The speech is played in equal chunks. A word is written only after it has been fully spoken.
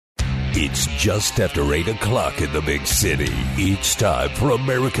It's just after 8 o'clock in the big city. It's time for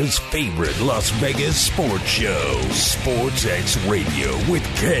America's favorite Las Vegas sports show, SportsXradio with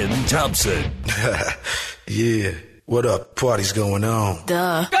Ken Thompson. Yeah, what up? Party's going on.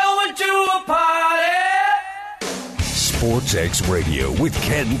 Duh. Going to a party! SportsXradio with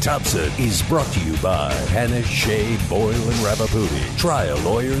Ken Thompson is brought to you by Hannah, Shea, Boyle, and Ravaputi. Trial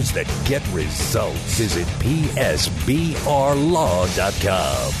lawyers that get results. Visit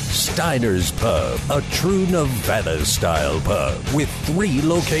PSBRlaw.com. Steiner's Pub, a true Nevada-style pub with 3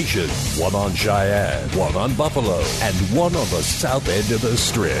 locations. One on Cheyenne, one on Buffalo, and one on the south end of the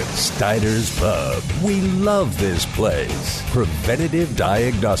Strip. Steiner's Pub. We love this place. Preventative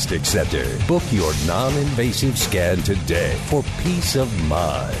Diagnostic Center. Book your non-invasive scan today for peace of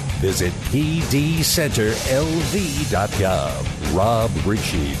mind. Visit pdcenterlv.com. Rob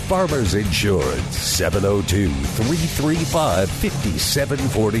Ritchie, Farmers Insurance,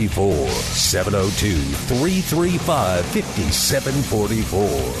 702-335-5744.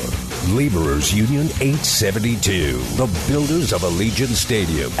 702-335-5744. Laborers Union 872, the builders of Allegiant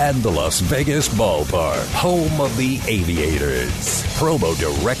Stadium and the Las Vegas Ballpark, home of the Aviators.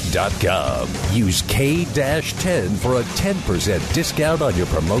 Promodirect.com. Use K-10 for a 10% discount on your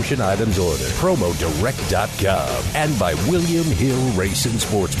promotion items order. Promodirect.com. And by William Hill Racing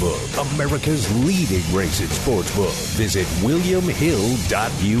Sportsbook, America's leading racing sportsbook. Visit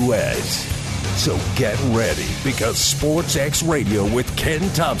williamhill.us. So get ready, because SportsXradio with Ken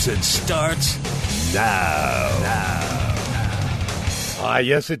Thompson starts now.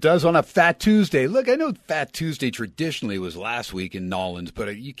 Yes, it does on a Fat Tuesday. Look, I know Fat Tuesday traditionally was last week in Nolans, but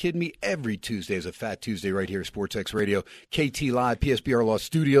are you kidding me? Every Tuesday is a Fat Tuesday right here at SportsXradio, KT Live, PSBR Law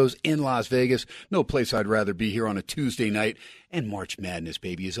Studios in Las Vegas. No place I'd rather be here on a Tuesday night. And March Madness,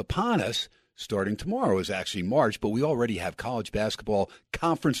 baby, is upon us. Starting tomorrow is actually March, but we already have college basketball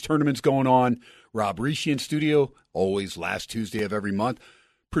conference tournaments going on. Rob Ritchie in studio, always last Tuesday of every month.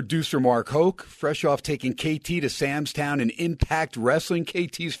 Producer Mark Hoke, fresh off taking KT to Sam's Town and Impact Wrestling,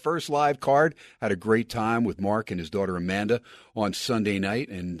 KT's first live card. Had a great time with Mark and his daughter Amanda on Sunday night.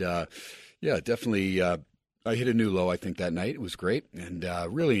 And, definitely I hit a new low, I think, that night. It was great. And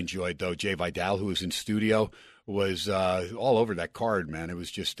really enjoyed, though, Jay Vidal, who was in studio, was all over that card, man. It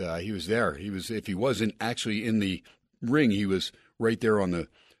was just he was there. If he wasn't actually in the ring, he was right there on the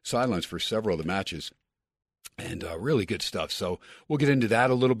sidelines for several of the matches. And really good stuff. So we'll get into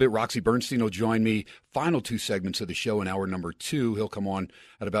that a little bit. Roxy Bernstein will join me. Final 2 segments of the show in hour number 2. He'll come on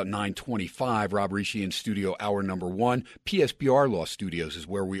at about 9:25. Rob Ritchie in studio, hour number 1. PSBR Law Studios is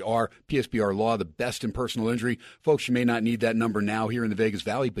where we are. PSBR Law, the best in personal injury. Folks, you may not need that number now here in the Vegas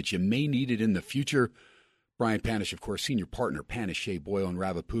Valley, but you may need it in the future. Brian Panish, of course, senior partner, Panish, Shea, Boyle, and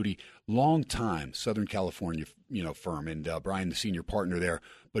Ravaputi, long-time Southern California, firm, and Brian, the senior partner there,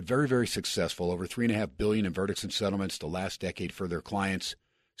 but very, very successful. Over $3.5 billion in verdicts and settlements the last decade for their clients.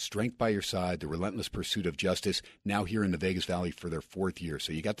 Strength by your side, the relentless pursuit of justice, now here in the Vegas Valley for their 4th year.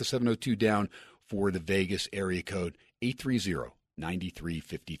 So you got the 702 down for the Vegas area code,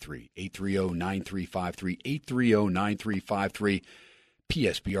 830-9353, 830-9353, 830-9353.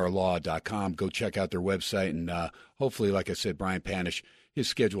 PSBRlaw.com. Go check out their website, and hopefully, like I said, Brian Panish, his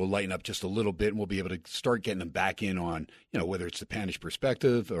schedule will lighten up just a little bit, and we'll be able to start getting him back in on, whether it's the Panish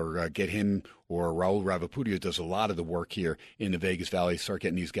perspective or get him or Raul Ravaputi, who does a lot of the work here in the Vegas Valley, start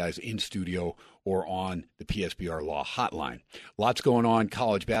getting these guys in studio or on the PSBR Law hotline. Lots going on.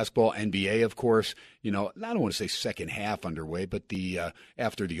 College basketball, NBA, of course. I don't want to say second half underway, but the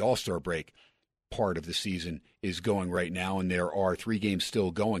after the All-Star break, part of the season is going right now, and there are 3 games still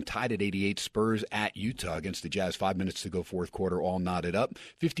going. Tied at 88, Spurs at Utah against the Jazz. 5 minutes to go, fourth quarter, all knotted up.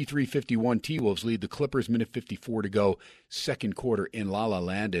 53-51, T-Wolves lead the Clippers. Minute 54 to go, second quarter in La La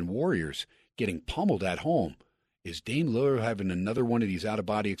Land, and Warriors getting pummeled at home. Is Dame Lillard having another one of these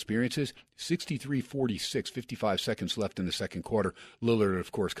out-of-body experiences? 63-46, 55 seconds left in the second quarter. Lillard,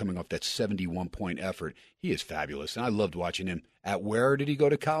 of course, coming off that 71-point effort. He is fabulous, and I loved watching him. At where did he go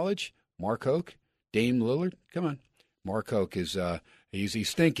to college? Mark Hoke? Dame Lillard? Come on. Mark Hoke is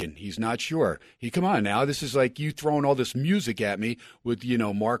he's thinking. He's not sure. Come on now. This is like you throwing all this music at me with,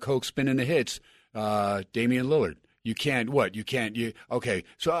 Mark Hoke spinning the hits. Damian Lillard. You can't what? You can't okay.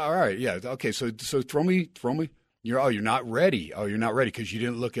 So all right, yeah. Okay, so throw me. You're not ready. Oh, you're not ready because you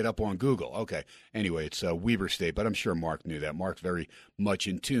didn't look it up on Google. Okay. Anyway, it's Weber State, but I'm sure Mark knew that. Mark's very much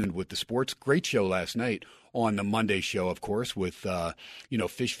in tune with the sports. Great show last night on the Monday show, of course, with,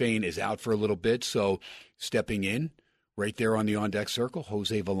 Fishvane is out for a little bit. So stepping in right there on the on-deck circle,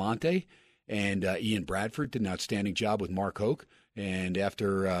 Jose Vellante and Ian Bradford did an outstanding job with Mark Hoke. And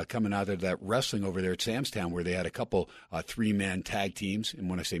after coming out of that wrestling over there at Samstown, where they had a couple 3-man tag teams, and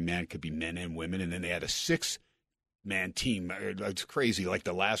when I say man, it could be men and women, and then they had a 6-man team. It's crazy, like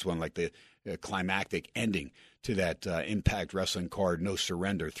the last one, like the climactic ending to that Impact Wrestling card, No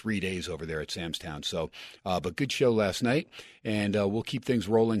Surrender, 3 days over there at Samstown. So, but good show last night, and we'll keep things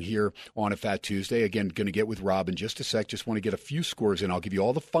rolling here on a Fat Tuesday. Again, going to get with Rob in just a sec. Just want to get a few scores in. I'll give you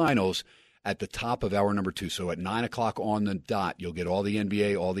all the finals at the top of hour number 2. So at 9 o'clock on the dot, you'll get all the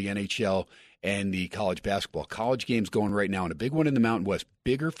NBA, all the NHL, and the college basketball. College games going right now, and a big one in the Mountain West,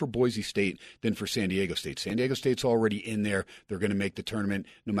 bigger for Boise State than for San Diego State. San Diego State's already in there. They're going to make the tournament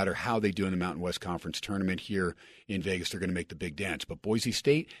no matter how they do in the Mountain West Conference tournament here in Vegas. They're going to make the big dance. But Boise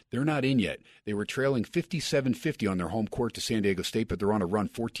State, they're not in yet. They were trailing 57-50 on their home court to San Diego State, but they're on a run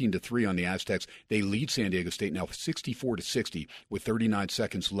 14-3 on the Aztecs. They lead San Diego State now 64-60 with 39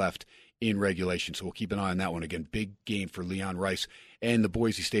 seconds left in regulation. So we'll keep an eye on that one. Again, big game for Leon Rice and the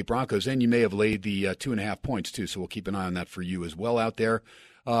Boise State Broncos. And you may have laid the 2.5 points, too, so we'll keep an eye on that for you as well out there.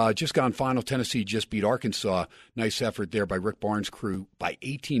 Just gone final. Tennessee just beat Arkansas. Nice effort there by Rick Barnes' crew by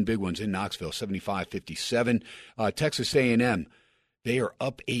 18 big ones in Knoxville, 75-57. Texas A&M, they are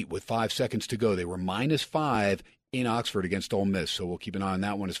up 8 with 5 seconds to go. They were -5 in Oxford against Ole Miss, so we'll keep an eye on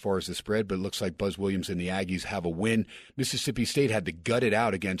that one as far as the spread, but it looks like Buzz Williams and the Aggies have a win. Mississippi State had to gut it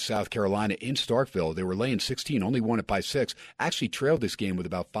out against South Carolina in Starkville. They were laying 16, only won it by 6, actually trailed this game with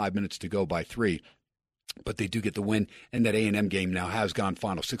about 5 minutes to go by 3. But they do get the win, and that A&M game now has gone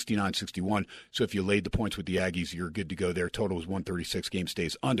final, 69-61. So if you laid the points with the Aggies, you're good to go there. Total was 136, game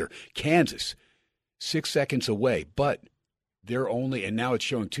stays under. Kansas, 6 seconds away, but they're only, and now it's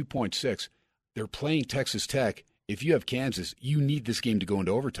showing 2.6. They're playing Texas Tech. If you have Kansas, you need this game to go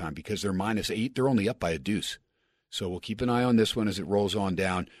into overtime because they're -8. They're only up by a deuce. So we'll keep an eye on this one as it rolls on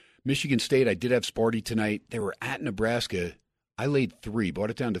down. Michigan State, I did have Sparty tonight. They were at Nebraska. I laid 3, brought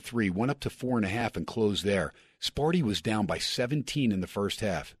it down to 3, went up to 4.5 and closed there. Sparty was down by 17 in the first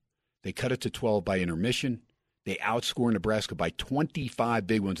half. They cut it to 12 by intermission. They outscore Nebraska by 25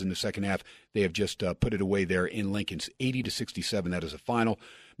 big ones in the second half. They have just put it away there in Lincoln's 80-67. That is a final.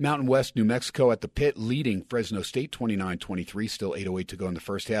 Mountain West, New Mexico at the pit, leading Fresno State 29-23. Still 8:08 to go in the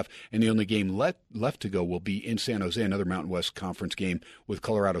first half. And the only game left to go will be in San Jose, another Mountain West Conference game with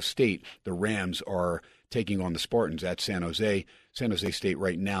Colorado State. The Rams are taking on the Spartans at San Jose. San Jose State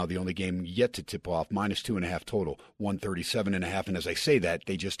right now, the only game yet to tip off, -2.5 total, 137.5. And as I say that,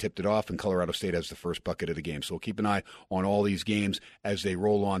 they just tipped it off, and Colorado State has the first bucket of the game. So we'll keep an eye on all these games as they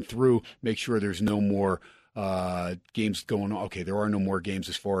roll on through. Make sure there's no more games going on. Okay, there are no more games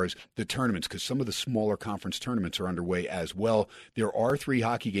as far as the tournaments because some of the smaller conference tournaments are underway as well. There are 3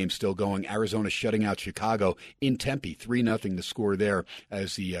 hockey games still going. Arizona shutting out Chicago in Tempe, 3-0 the score there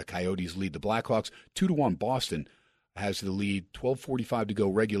as the Coyotes lead the Blackhawks. 2-1 Boston has the lead. 12:45 to go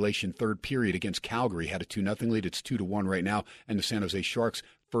regulation, third period against Calgary. Had a 2-0 lead. It's 2-1 right now. And the San Jose Sharks,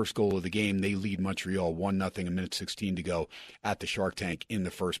 first goal of the game, they lead Montreal 1-0, a minute 16 to go at the Shark Tank in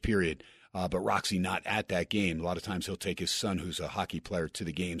the first period. But Roxy not at that game. A lot of times he'll take his son, who's a hockey player, to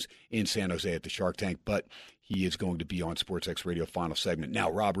the games in San Jose at the Shark Tank. But he is going to be on SportsX Radio final segment.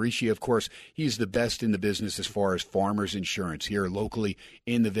 Now, Rob Rishi, of course, he's the best in the business as far as farmers insurance here locally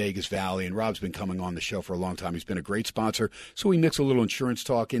in the Vegas Valley. And Rob's been coming on the show for a long time. He's been a great sponsor. So we mix a little insurance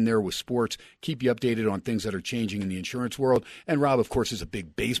talk in there with sports, keep you updated on things that are changing in the insurance world. And Rob, of course, is a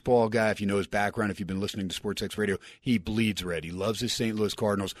big baseball guy. If you know his background, if you've been listening to SportsX Radio, he bleeds red. He loves his St. Louis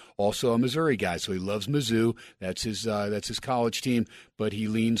Cardinals. Also a Missouri guy, so he loves Mizzou. That's his college team. But he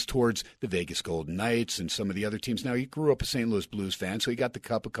leans towards the Vegas Golden Knights and some of the other teams. Now, he grew up a St. Louis Blues fan, so he got the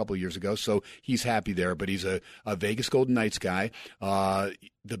cup a couple years ago, so he's happy there. But he's a Vegas Golden Knights guy.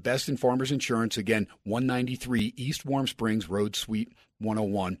 The best in farmers insurance, again, 193 East Warm Springs Road, Suite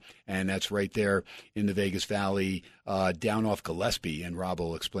 101, and that's right there in the Vegas Valley, down off Gillespie, and Rob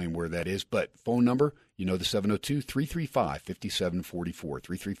will explain where that is. But phone number, you know, the 702-335-5744,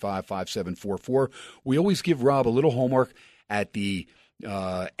 335-5744. We always give Rob a little homework at the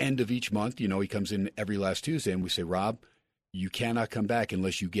end of each month. You know, he comes in every last Tuesday, and we say, Rob, you cannot come back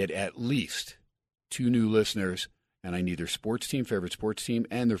unless you get at least 2 new listeners, and I need their favorite sports team,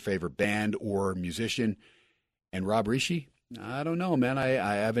 and their favorite band or musician. And Rob Rishi, I don't know, man.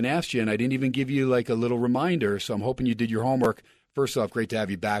 I haven't asked you, and I didn't even give you like a little reminder, so I'm hoping you did your homework. First off, great to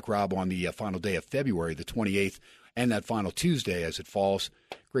have you back, Rob, on the final day of February, the 28th, and that final Tuesday as it falls.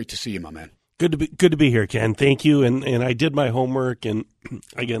 Great to see you, my man. Good to be here, Ken. Thank you. And I did my homework, and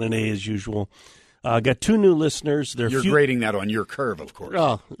I got an A as usual. Got 2 new listeners. You're grading that on your curve, of course.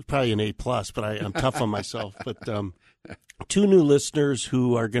 Oh, probably an A+, but I'm tough on myself. But 2 new listeners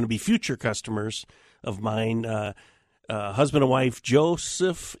who are going to be future customers of mine. husband and wife,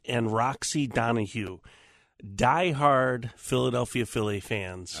 Joseph and Roxy Donahue, diehard Philadelphia Philly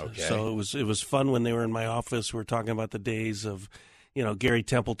fans. Okay. So it was fun when they were in my office. We were talking about the days of, Gary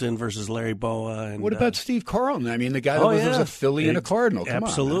Templeton versus Larry Boa. And what about Steve Carlton? I mean, the guy that was a Philly and a Cardinal. Come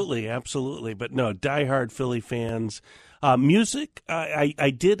absolutely, on, absolutely. But no, diehard Philly fans. Music,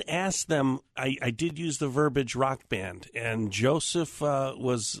 I did ask them, I did use the verbiage rock band, and Joseph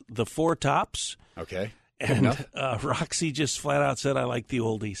was the Four Tops. Okay. And Roxy just flat out said, I like the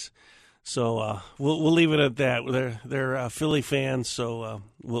oldies. So we'll leave it at that. They're Philly fans, so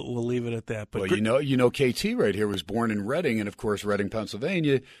we'll leave it at that. But well, KT right here was born in Reading, and of course Reading,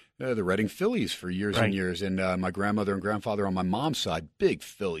 Pennsylvania, the Reading Phillies for years and years. And my grandmother and grandfather on my mom's side, big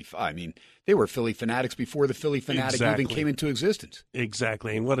Philly. I mean, they were Philly fanatics before the Philly fanatic even came into existence.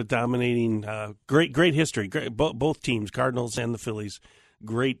 Exactly, and what a dominating, great history. Both teams, Cardinals and the Phillies.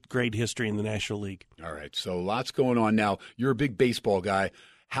 Great history in the National League. All right, so lots going on now. You're a big baseball guy.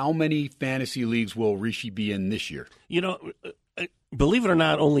 How many fantasy leagues will Rishi be in this year? Believe it or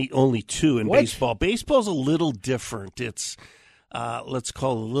not, only two in baseball. Baseball's a little different. It's let's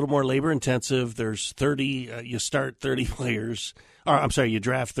call it a little more labor intensive. There's 30. You start 30 players. Or I'm sorry, you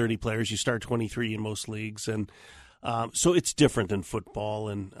draft 30 players. You start 23 in most leagues, and so it's different than football.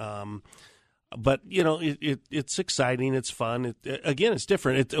 And but it's exciting. It's fun. Again, it's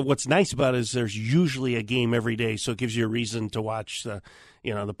different. What's nice about it is there's usually a game every day, so it gives you a reason to watch the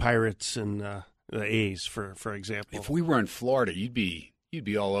Pirates and the A's, for example. If we were in Florida, you'd be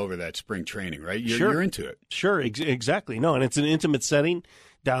all over that spring training, right? You're into it. Sure, exactly. No, and it's an intimate setting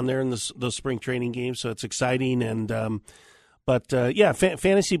down there in those spring training games, so it's exciting. And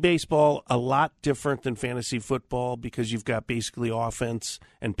fantasy baseball, a lot different than fantasy football because you've got basically offense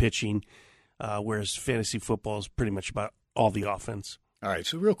and pitching. Whereas fantasy football is pretty much about all the offense. All right,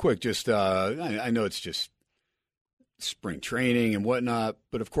 so real quick, just I know it's just spring training and whatnot,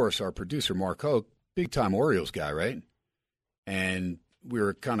 but of course our producer, Mark Hoke, big-time Orioles guy, right? And we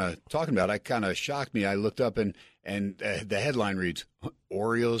were kind of talking about it. It kind of shocked me. I looked up and the headline reads,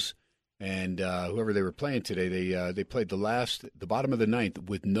 Orioles and whoever they were playing today, they played the bottom of the ninth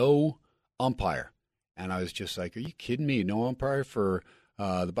with no umpire. And I was just like, are you kidding me? No umpire for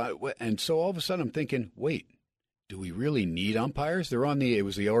and so all of a sudden I'm thinking, wait, do we really need umpires? It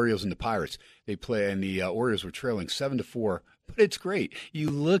was the Orioles and the Pirates. They play, and the Orioles were trailing 7-4, but it's great. You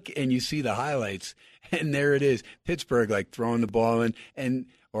look and you see the highlights, and there it is. Pittsburgh like throwing the ball in,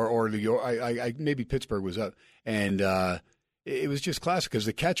 maybe Pittsburgh was up, and it was just classic because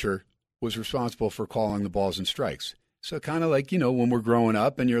the catcher was responsible for calling the balls and strikes. So kind of like, when we're growing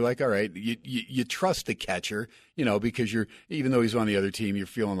up and you're like, all right, you trust the catcher, because even though he's on the other team, you're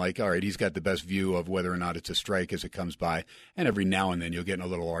feeling like, all right, he's got the best view of whether or not it's a strike as it comes by. And every now and then you'll get in a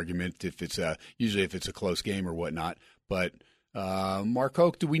little argument usually if it's a close game or whatnot. But Mark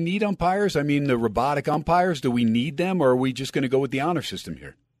Hoke, do we need umpires? I mean, the robotic umpires, do we need them, or are we just going to go with the honor system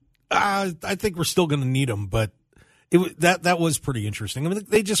here? I think we're still going to need them, but that was pretty interesting. I mean,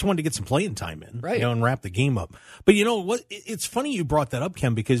 they just wanted to get some playing time in, right? And wrap the game up. But you know what? It's funny you brought that up,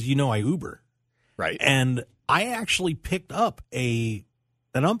 Ken, because I Uber, right? And I actually picked up an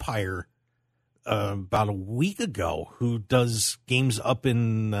umpire about a week ago who does games up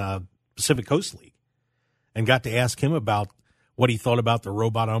in Pacific Coast League, and got to ask him about what he thought about the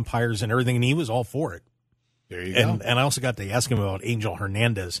robot umpires and everything, and he was all for it. There you go. And I also got to ask him about Angel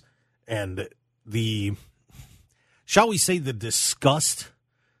Hernandez and shall we say, the disgust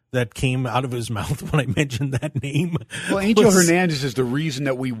that came out of his mouth when I mentioned that name. Well, Angel Hernandez is the reason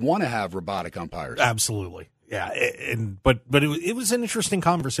that we want to have robotic umpires. Absolutely, yeah. But it was an interesting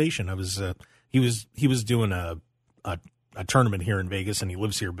conversation. He was doing a tournament here in Vegas, and he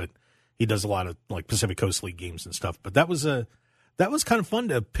lives here, but he does a lot of like Pacific Coast League games and stuff. But that was kind of fun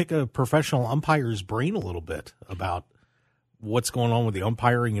to pick a professional umpire's brain a little bit about what's going on with the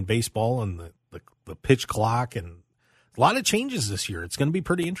umpiring in baseball and the pitch clock, and a lot of changes this year. It's going to be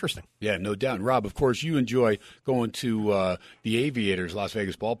pretty interesting. Yeah, no doubt. And Rob, of course, you enjoy going to the Aviators. Las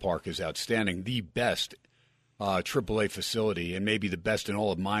Vegas Ballpark is outstanding. The best AAA facility, and maybe the best in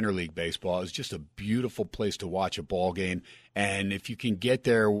all of minor league baseball. It's just a beautiful place to watch a ball game. And if you can get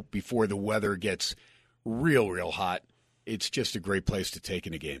there before the weather gets real hot, it's just a great place to take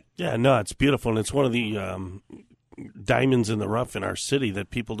in a game. Yeah, no, it's beautiful. And it's one of the diamonds in the rough in our city that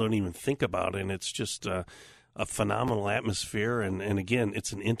people don't even think about. And it's just a phenomenal atmosphere, and again,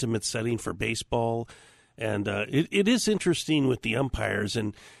 it's an intimate setting for baseball, and it is interesting with the umpires,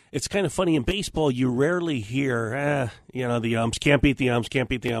 and it's kind of funny in baseball. You rarely hear, the umps can't beat the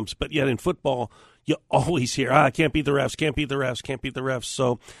umps, but yet in football, you always hear, can't beat the refs.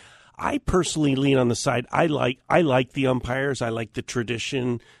 So I personally lean on the side. I like the umpires. I like the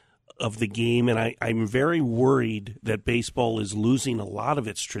tradition of the game, and I'm very worried that baseball is losing a lot of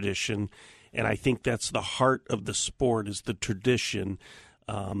its tradition, and I think that's the heart of the sport is the tradition.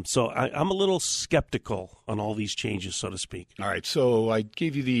 So I'm a little skeptical on all these changes, so to speak. All right, so I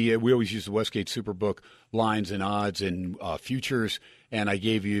gave you we always use the Westgate Superbook lines and odds and futures, and I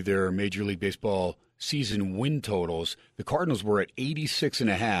gave you their Major League Baseball season win totals. The Cardinals were at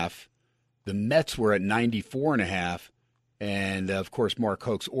 86.5. The Mets were at 94.5. And, of course, Mark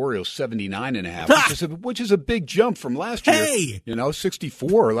Hoke's Orioles 79.5, which is a big jump from last year. Hey!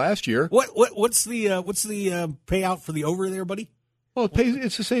 64 last year. What's the payout for the over there, buddy? Well,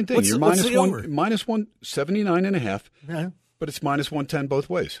 it's the same thing. You're minus 179.5, yeah. But it's minus 110 both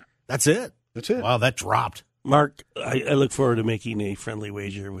ways. That's it. Wow, that dropped. Mark, I look forward to making a friendly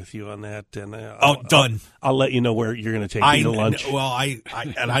wager with you on that. And done. I'll let you know where you're going to take me to lunch. Well,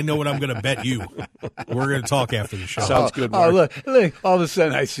 I know what I'm going to bet you. We're going to talk after the show. Sounds good, Mark. Look, all of a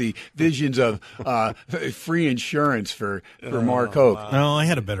sudden I see visions of free insurance for Mark Hoke. No, I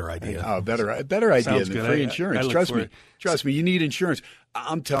had a better idea. Better idea Sounds than good. free insurance. Trust me, you need insurance.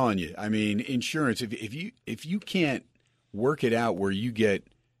 I'm telling you. I mean, insurance. If you can't work it out where you get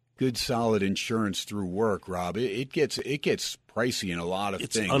good, solid insurance through work, Rob, it gets pricey in a lot of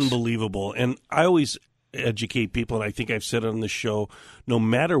things. It's unbelievable. And I always educate people, and I think I've said it on the show, no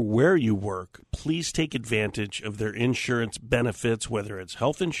matter where you work, please take advantage of their insurance benefits, whether it's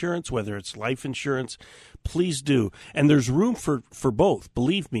health insurance, whether it's life insurance. Please do. And there's room for both,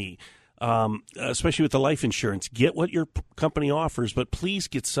 believe me. Especially with the life insurance, get what your company offers, but please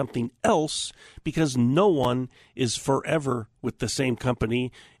get something else because no one is forever with the same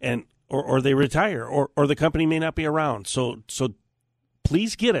company, and or they retire, or the company may not be around. So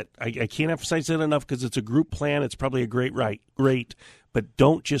please get it. I can't emphasize that enough because it's a group plan. It's probably a great, but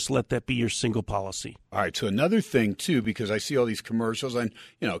don't just let that be your single policy. All right. So another thing too, because I see all these commercials and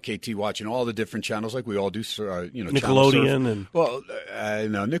KT watching all the different channels like we all do. Nickelodeon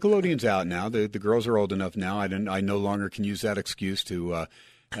no, Nickelodeon's out now. The girls are old enough now. I no longer can use that excuse to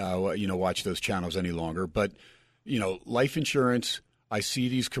watch those channels any longer. But life insurance. I see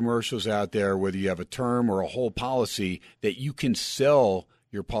these commercials out there, whether you have a term or a whole policy, that you can sell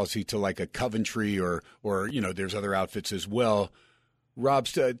your policy to like a Coventry or there's other outfits as well. Rob,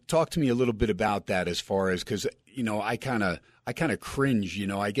 talk to me a little bit about that as far as because I kind of cringe.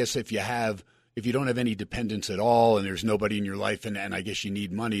 I guess if you don't have any dependents at all and there's nobody in your life and I guess you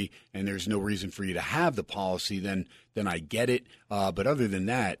need money and there's no reason for you to have the policy, then I get it. But other than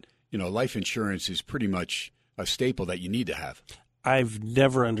that, life insurance is pretty much a staple that you need to have. I've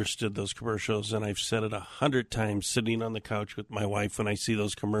never understood those commercials, and I've said it 100 times sitting on the couch with my wife when I see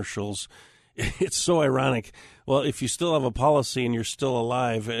those commercials. It's so ironic. Well, if you still have a policy and you're still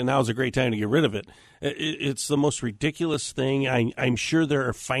alive, and now's a great time to get rid of it. It's the most ridiculous thing. I'm sure there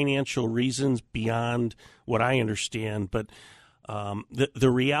are financial reasons beyond what I understand, but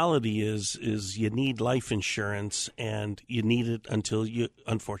the reality is you need life insurance, and you need it until you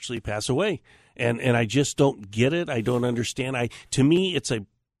unfortunately pass away. And I just don't get it. I don't understand. To me, it's a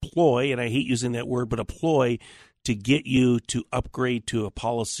ploy, and I hate using that word, but a ploy to get you to upgrade to a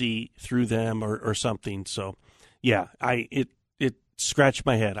policy through them or something. So, yeah, it scratched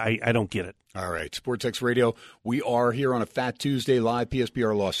my head. I don't get it. All right, SportsX Radio. We are here on a Fat Tuesday live,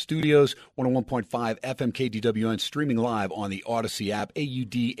 PSBR Law Studios, 101.5 FM KDWN, streaming live on the Odyssey app,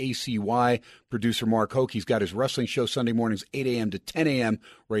 AUDACY. Producer Mark Hoke, he's got his wrestling show Sunday mornings, 8 a.m. to 10 a.m.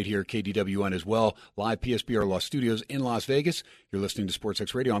 right here at KDWN as well. Live PSBR Law Studios in Las Vegas. You're listening to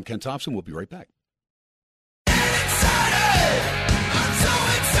SportsX Radio. I'm Ken Thompson. We'll be right back. I'm so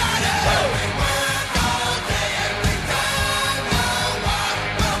excited.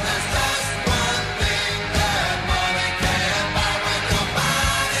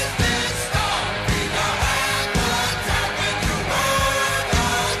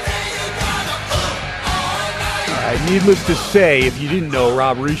 Needless to say, if you didn't know,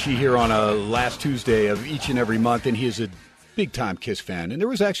 Rob Rishi here on a last Tuesday of each and every month, and he is a big-time Kiss fan. And there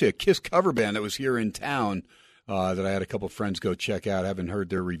was actually a Kiss cover band that was here in town that I had a couple of friends go check out. I haven't heard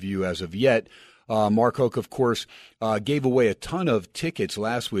their review as of yet. Mark Hoke, of course, gave away a ton of tickets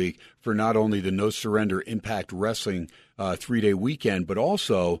last week for not only the No Surrender Impact Wrestling 3-day weekend, but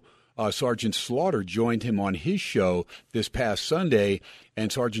also Sergeant Slaughter joined him on his show this past Sunday, and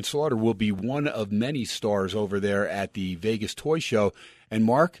Sergeant Slaughter will be one of many stars over there at the Vegas Toy Show. And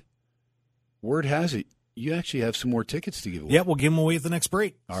Mark, word has it, you actually have some more tickets to give away. Yeah, we'll give them away at the next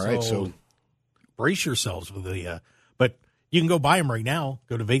break. All right, so brace yourselves with but you can go buy them right now.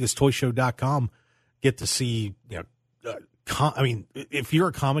 Go to VegasToyShow.com. Get to see if you're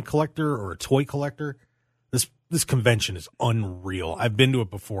a comic collector or a toy collector, this convention is unreal. I've been to it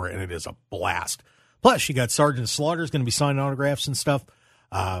before, and it is a blast. Plus, you got Sergeant Slaughter's going to be signing autographs and stuff.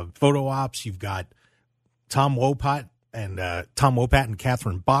 Photo ops. You've got Tom Wopat and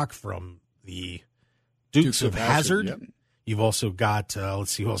Catherine Bach from the Dukes of Hazzard. Yep. You've also got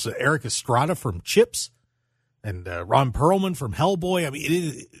Eric Estrada from Chips, and Ron Perlman from Hellboy. I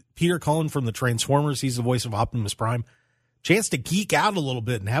mean, Peter Cullen from the Transformers. He's the voice of Optimus Prime. Chance to geek out a little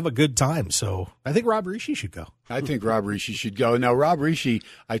bit and have a good time. So I think Rob Rishi should go. I think Rob Rishi should go. Now, Rob Rishi,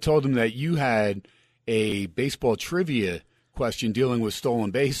 I told him that you had a baseball trivia question dealing with stolen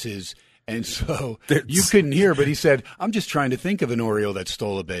bases, and so you couldn't hear, but he said, I'm just trying to think of an Oriole that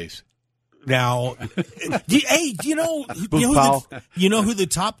stole a base. Now, hey, you know who the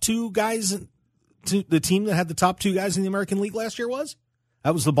top two guys, the team that had the top two guys in the American League last year was?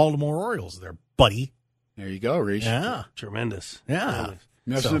 That was the Baltimore Orioles, there, buddy. There you go, Reese. Yeah. Tremendous. Yeah.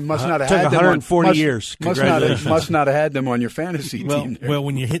 Must not have took had 140 them years. Must not have had them on your fantasy team. Well,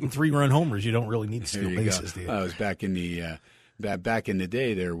 when you're hitting 3-run homers, you don't really need to steal bases, do you? I was back in the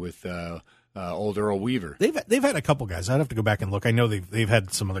day there with old Earl Weaver. They've had a couple guys. I'd have to go back and look. I know they've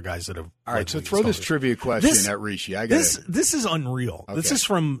had some other guys that have. All right, so throw this trivia question at Rishi. This is unreal. Okay. This is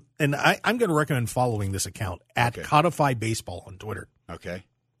from, and I'm going to recommend following this account at Codify Baseball on Twitter. Okay.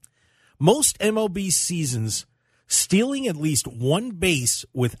 Most MLB seasons stealing at least one base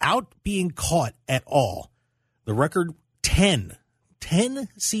without being caught at all. The record 10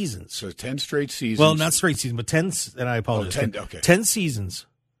 seasons. So 10 straight seasons. Well, not straight seasons, but 10. And I apologize. 10 seasons.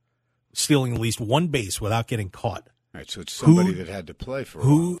 Stealing at least one base without getting caught. All right, so it's somebody that had to play for a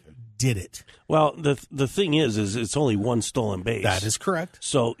while. Who did it? Well, the thing is it's only one stolen base. That is correct.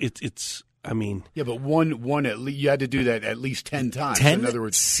 So it's I mean, yeah, but one at least, you had to do that at least 10 times. 10 in other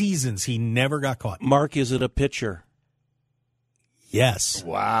words, seasons he never got caught. Mark, is it a pitcher? Yes.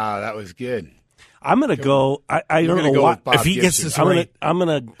 Wow, that was good. I'm going to go. I don't know what if he gets this right. I'm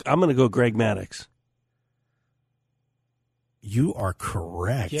going to go Greg Maddux. You are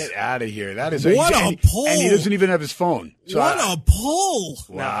correct. Get out of here. That is what a pull. And he doesn't even have his phone. So what a pull.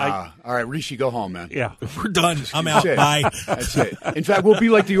 Wow. All right, Rishi, go home, man. Yeah. We're done. I'm out. Bye. That's it. In fact, we'll be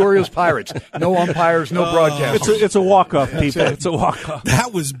like the Orioles Pirates. No umpires, no broadcast. It's a walk-off, people. It's a walk-off.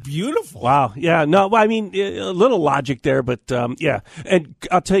 That was beautiful. Wow. Yeah. No, I mean, a little logic there, but yeah. And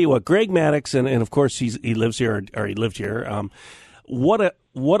I'll tell you what, Greg Maddux, and of course he lives here, or he lived here.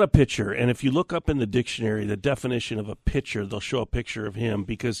 What a pitcher. And if you look up in the dictionary, the definition of a pitcher, they'll show a picture of him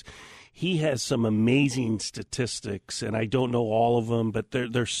because he has some amazing statistics, and I don't know all of them, but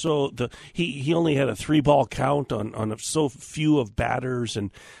they're so he only had a 3-ball count on so few of batters,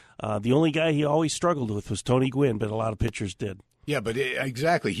 and the only guy he always struggled with was Tony Gwynn, but a lot of pitchers did. Yeah, but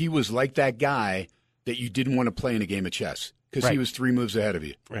exactly. He was like that guy that you didn't want to play in a game of chess because he was 3 moves ahead of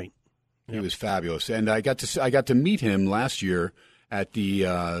you. Right. He was fabulous. And I got to meet him last year at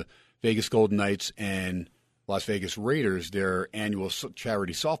the Vegas Golden Knights and Las Vegas Raiders, their annual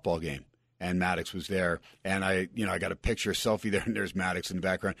charity softball game. And Maddux was there. And I got a picture, a selfie there, and there's Maddux in the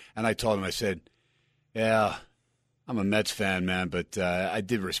background. And I told him, I said, yeah, I'm a Mets fan, man, but I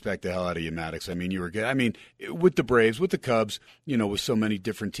did respect the hell out of you, Maddux. I mean, you were good. I mean, with the Braves, with the Cubs, with so many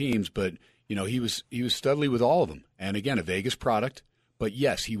different teams, but, he was studly with all of them. And again, a Vegas product. But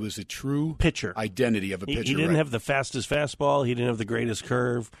yes, he was a true pitcher identity of a pitcher. He didn't have the fastest fastball. He didn't have the greatest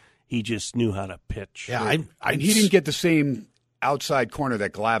curve. He just knew how to pitch. Yeah, and he didn't get the same outside corner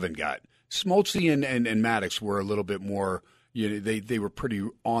that Glavine got. Smoltzy and Maddux were a little bit more. They were pretty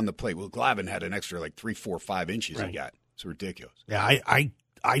on the plate. Well, Glavine had an extra 3, 4, 5 inches. He got. It's ridiculous. Yeah,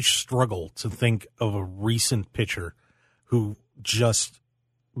 I struggle to think of a recent pitcher who just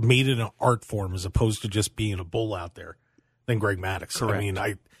made it an art form as opposed to just being a bull out there than Greg Maddux. Correct. I mean,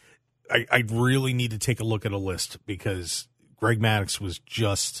 I really need to take a look at a list because Greg Maddux was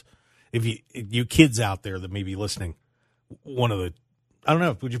just, if you kids out there that may be listening, one of the, I don't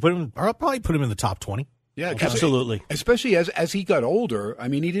know, would you put him, I'll probably put him in the top 20. Yeah, absolutely. Especially as he got older. I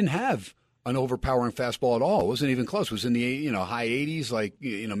mean, he didn't have an overpowering fastball at all. It wasn't even close. It was in the high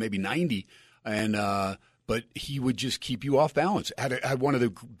 80s, maybe 90, and but he would just keep you off balance. Had one of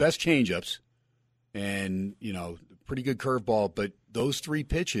the best changeups, and pretty good curveball. But those 3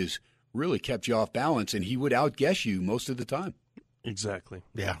 pitches really kept you off balance, and he would outguess you most of the time. Exactly.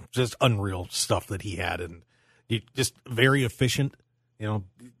 Yeah, just unreal stuff that he had, and he just very efficient.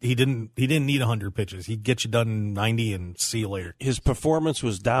 He didn't need 100 pitches. He'd get you done in 90 and see you later. His performance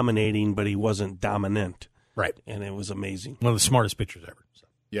was dominating, but he wasn't dominant. Right. And it was amazing. One of the smartest pitchers ever. So.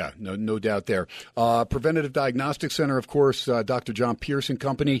 Yeah, no doubt there. Preventative Diagnostic Center, of course, Dr. John Pierce and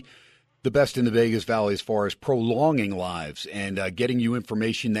company. the best in the Vegas Valley as far as prolonging lives and getting you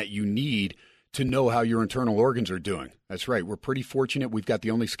information that you need to know how your internal organs are doing. That's right. We're pretty fortunate. We've got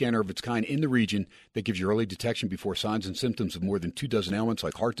the only scanner of its kind in the region that gives you early detection before signs and symptoms of more than 24 ailments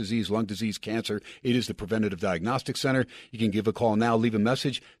like heart disease, lung disease, cancer. It is the Preventative Diagnostic Center. You can give a call now, leave a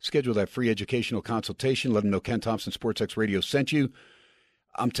message, schedule that free educational consultation, let them know Ken Thompson Sports X Radio sent you.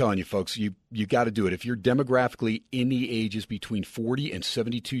 I'm telling you, folks, you got to do it. If you're demographically in the ages between 40 and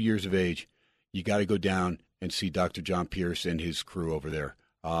 72 years of age, you got to go down and see Dr. John Pierce and his crew over there.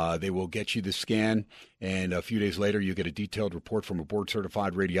 They will get you the scan, and a few days later, you get a detailed report from a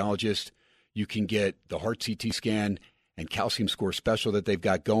board-certified radiologist. You can get the heart CT scan and calcium score special that they've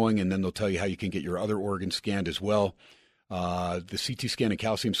got going, and then they'll tell you how you can get your other organs scanned as well. The CT scan and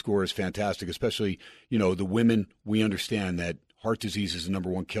calcium score is fantastic, especially, the women. We understand that heart disease is the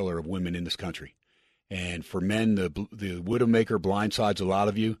number one killer of women in this country. And for men, the Widowmaker blindsides a lot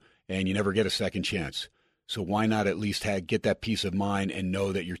of you, and you never get a second chance. So why not at least get that peace of mind and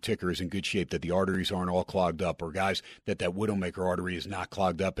know that your ticker is in good shape, that the arteries aren't all clogged up, or guys, that Widowmaker artery is not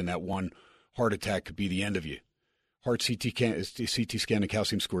clogged up and that one heart attack could be the end of you. Heart CT scan and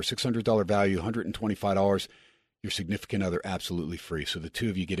calcium score, $600 value, $125. Your significant other absolutely free. So the two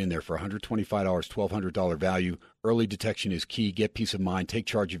of you get in there for $125, $1,200 value. Early detection is key. Get peace of mind. Take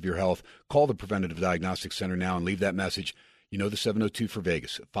charge of your health. Call the Preventative Diagnostic Center now and leave that message. You know the 702 for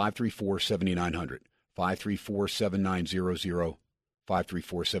Vegas, 534-7900. 534-7900,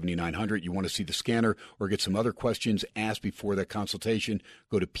 534-7900. You want to see the scanner or get some other questions asked before that consultation,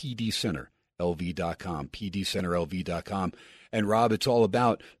 go to pdcenterlv.com, pdcenterlv.com. And, Rob, it's all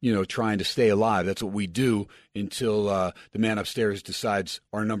about, trying to stay alive. That's what we do until the man upstairs decides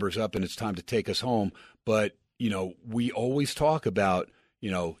our number's up and it's time to take us home. But, we always talk about,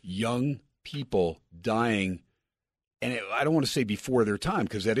 young people dying, and I don't want to say before their time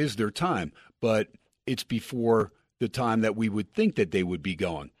because that is their time, but it's before the time that we would think that they would be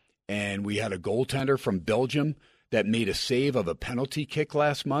going. And we had a goaltender from Belgium that made a save of a penalty kick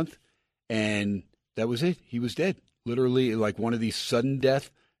last month, and that was it. He was dead, literally like one of these sudden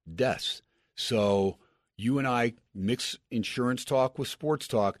deaths. So you and I mix insurance talk with sports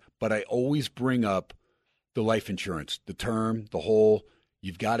talk, but I always bring up the life insurance, the term, the whole.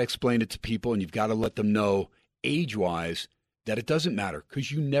 You've got to explain it to people, and you've got to let them know age-wise that it doesn't matter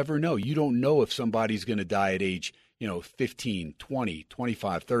because you never know. You don't know if somebody's going to die at age, 15, 20,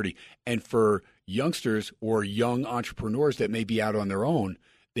 25, 30. And for youngsters or young entrepreneurs that may be out on their own,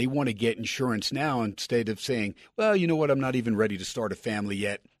 they want to get insurance now instead of saying, well, you know what, I'm not even ready to start a family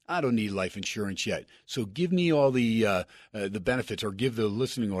yet. I don't need life insurance yet. So give me all the benefits, or give the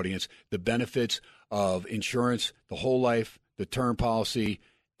listening audience the benefits of insurance, the whole life, the term policy,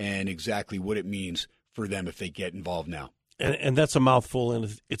 and exactly what it means for them if they get involved now. And that's a mouthful,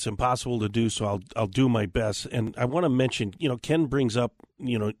 and it's impossible to do, so I'll do my best. And I want to mention, Ken brings up,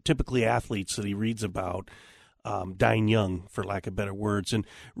 typically athletes that he reads about dying young, for lack of better words. And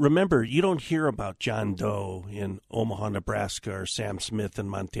remember, you don't hear about John Doe in Omaha, Nebraska, or Sam Smith in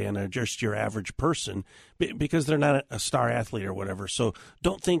Montana, just your average person, because they're not a star athlete or whatever. So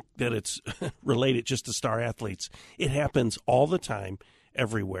don't think that it's related just to star athletes. It happens all the time,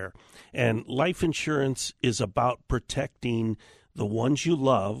 everywhere. And life insurance is about protecting the ones you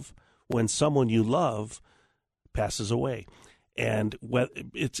love when someone you love passes away. And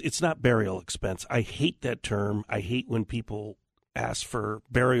it's not burial expense. I hate that term. I hate when people ask for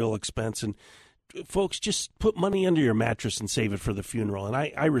burial expense. And folks, just put money under your mattress and save it for the funeral. And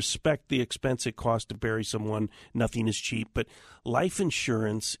I respect the expense it costs to bury someone. Nothing is cheap. But life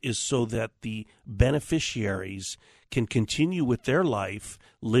insurance is so that the beneficiaries can continue with their life,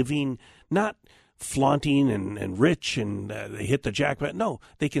 living not flaunting and rich and they hit the jackpot. No,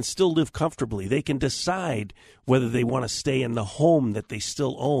 they can still live comfortably. They can decide whether they want to stay in the home that they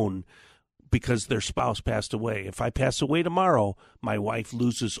still own because their spouse passed away. If I pass away tomorrow, my wife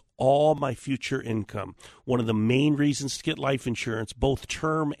loses all my future income. One of the main reasons to get life insurance, both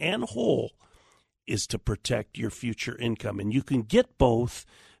term and whole, is to protect your future income. And you can get both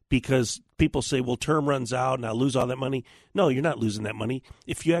because people say, well, term runs out and I'll lose all that money. No, you're not losing that money.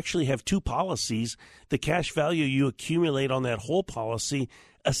 If you actually have two policies, the cash value you accumulate on that whole policy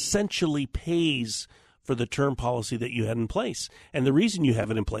essentially pays for the term policy that you had in place. And the reason you have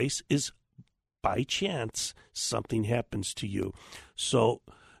it in place is by chance something happens to you. So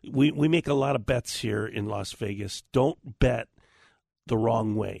we make a lot of bets here in Las Vegas. Don't bet the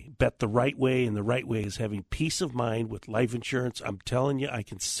wrong way. Bet the right way, and the right way is having peace of mind with life insurance. I'm telling you, I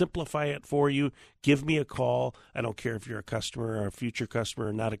can simplify it for you. Give me a call. I don't care if you're a customer or a future customer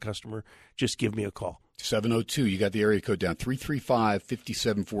or not a customer. Just give me a call. 702. You got the area code down.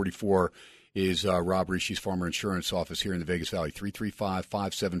 335-5744 is Rob Rishi's Farmer Insurance office here in the Vegas Valley.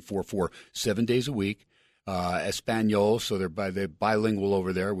 335-5744, 7 days a week. Espanol, so they're bilingual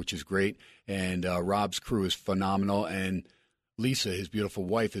over there, which is great. And Rob's crew is phenomenal. And Lisa, his beautiful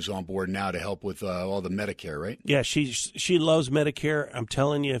wife, is on board now to help with all the Medicare, right? Yeah, she loves Medicare. I'm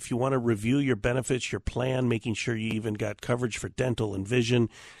telling you, if you want to review your benefits, your plan, making sure you even got coverage for dental and vision,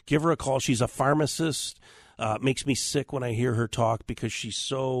 give her a call. She's a pharmacist. It makes me sick when I hear her talk because she's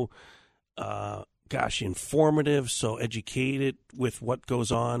so, informative, so educated with what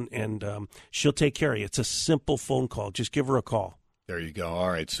goes on, and she'll take care of you. It's a simple phone call. Just give her a call. There you go. All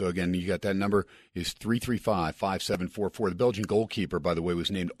right. So, again, you got that number is 335-5744. The Belgian goalkeeper, by the way,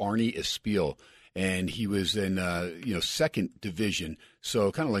 was named Arnie Espiel, and he was in, second division. So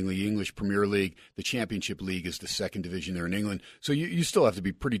kind of like the English Premier League, the Championship League is the second division there in England. So you still have to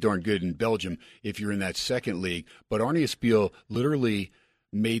be pretty darn good in Belgium if you're in that second league. But Arnie Espiel literally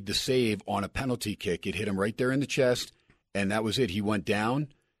made the save on a penalty kick. It hit him right there in the chest, and that was it. He went down.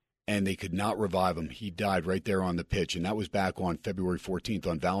 And they could not revive him. He died right there on the pitch, and that was back on February 14th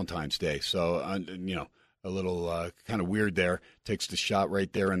on Valentine's Day. So, a little kind of weird there. Takes the shot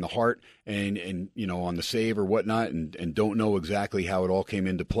right there in the heart and on the save or whatnot, and don't know exactly how it all came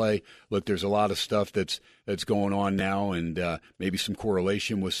into play. Look, there's a lot of stuff that's going on now, and maybe some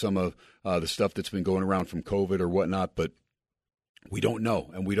correlation with some of the stuff that's been going around from COVID or whatnot, but we don't know,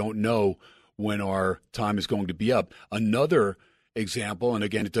 and we don't know when our time is going to be up. Another example, and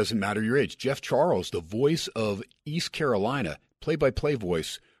again, it doesn't matter your age. Jeff Charles, the voice of East Carolina, play-by-play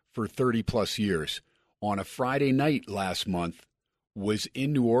voice for 30-plus years, on a Friday night last month was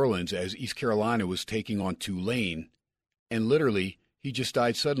in New Orleans as East Carolina was taking on Tulane, and literally he just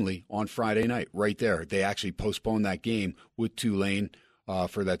died suddenly on Friday night right there. They actually postponed that game with Tulane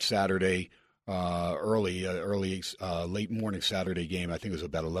for that Saturday late morning Saturday game. I think it was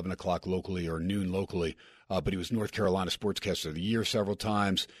about 11 o'clock locally or noon locally. But he was North Carolina Sportscaster of the Year several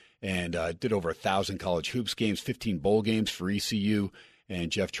times and did over 1,000 college hoops games, 15 bowl games for ECU.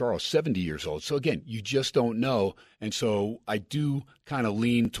 And Jeff Charles, 70 years old. So, again, you just don't know. And so I do kind of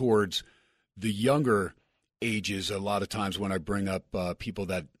lean towards the younger ages a lot of times when I bring up people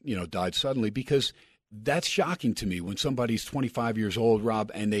that, died suddenly, because that's shocking to me when somebody's 25 years old,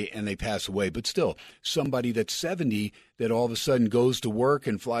 Rob, and they pass away. But still, somebody that's 70 that all of a sudden goes to work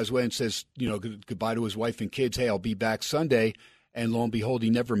and flies away and says, goodbye to his wife and kids. Hey, I'll be back Sunday. And lo and behold, he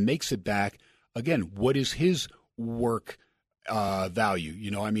never makes it back. Again, what is his work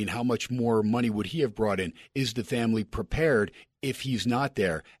value? How much more money would he have brought in? Is the family prepared if he's not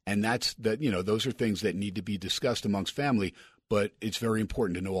there? And those are things that need to be discussed amongst family. But it's very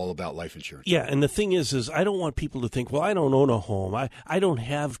important to know all about life insurance. Yeah, and the thing is I don't want people to think, well, I don't own a home. I don't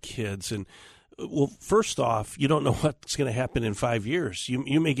have kids. And, well, first off, you don't know what's going to happen in 5 years.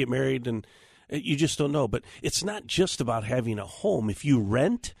 You may get married and you just don't know. But it's not just about having a home. If you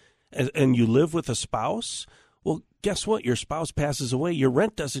rent and you live with a spouse, well, guess what? Your spouse passes away. Your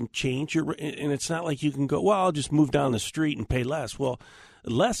rent doesn't change. And it's not like you can go, well, I'll just move down the street and pay less. Well,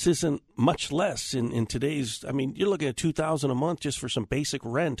 less isn't much less in today's. You're looking at $2,000 a month just for some basic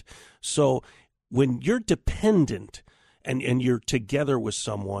rent. So when you're dependent and you're together with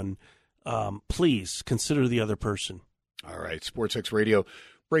someone, please consider the other person. All right, SportsX Radio.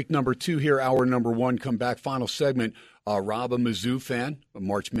 Break number 2 here, hour number 1. Come back, final segment. Rob, a Mizzou fan,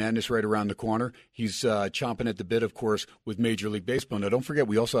 March Madness right around the corner. He's chomping at the bit, of course, with Major League Baseball. Now, don't forget,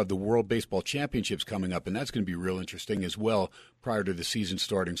 we also have the World Baseball Championships coming up, and that's going to be real interesting as well prior to the season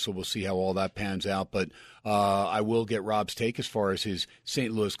starting. So we'll see how all that pans out. But I will get Rob's take as far as his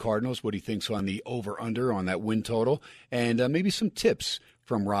St. Louis Cardinals, what he thinks on the over-under on that win total, and maybe some tips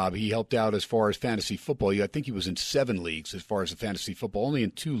from Rob. He helped out as far as fantasy football. I think he was in 7 leagues as far as the fantasy football, only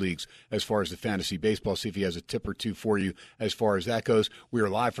in 2 leagues as far as the fantasy baseball. See if he has a tip or two for you as far as that goes. We are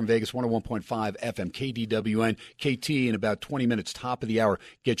live from Vegas, 101.5 FM, KDWN, KT, in about 20 minutes, top of the hour.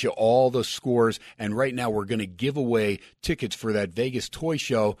 Get you all the scores. And right now we're going to give away tickets for that Vegas Toy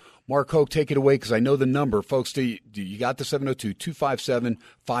Show. Mark Hoke, take it away because I know the number. Folks, you got the 702-257-5396,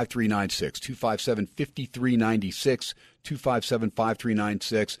 257-5396,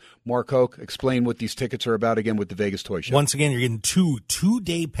 257-5396. Mark Hoke, explain what these tickets are about again with the Vegas Toy Show. Once again, you're getting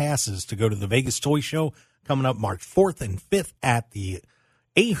two-day passes to go to the Vegas Toy Show coming up March 4th and 5th at the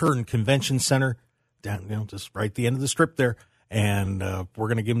Ahern Convention Center, down, just right at the end of the strip there. And we're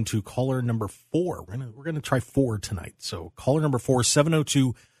going to give them to caller number 4. We're going to try 4 tonight. So caller number 4,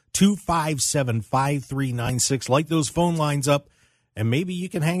 702-257-5396. Light those phone lines up. and maybe you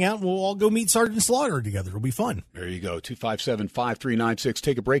can hang out and we'll all go meet Sergeant Slaughter together. It'll be fun. There you go. 257-5396.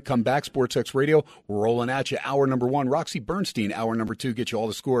 Take a break. Come back. SportsX Radio. We're rolling at you. Hour number 1. Roxy Bernstein. Hour number 2. Get you all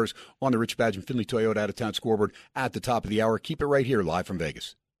the scores on the Rich Badge and Finley Toyota out-of-town scoreboard at the top of the hour. Keep it right here, live from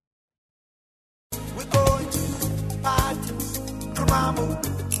Vegas. We're going to party, Mambo,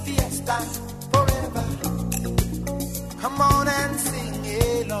 fiesta, forever. Come on and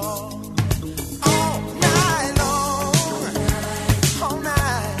sing along. All night long. All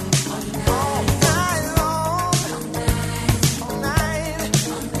night. All night long. All night.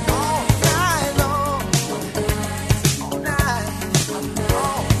 All night long. All night.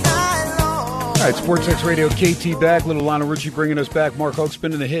 All night long. All right, SportsX Radio, KT back. Little Lionel Richie bringing us back. Mark Hoke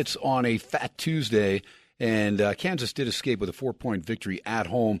spinning the hits on a Fat Tuesday. And Kansas did escape with a 4-point victory at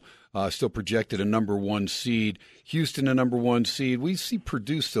home. Still projected a number 1 seed. Houston a number 1 seed. We see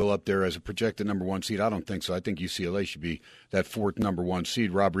Purdue still up there as a projected number 1 seed. I don't think so. I think UCLA should be that 4th number 1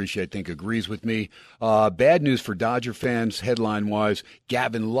 seed. Rob Rishi, I think, agrees with me. Bad news for Dodger fans, headline-wise.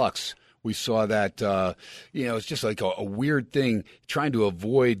 Gavin Lux. We saw that, it's just like a weird thing, trying to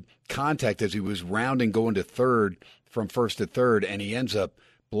avoid contact as he was rounding, going to third from first to third, and he ends up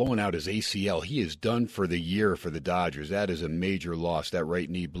blowing out his ACL. He is done for the year for the Dodgers. That is a major loss. That right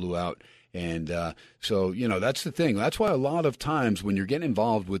knee blew out. And so, that's the thing. That's why a lot of times when you're getting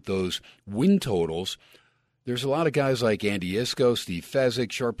involved with those win totals, there's a lot of guys like Andy Isco, Steve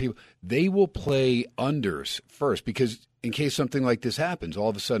Fezzik, sharp people. They will play unders first because in case something like this happens, all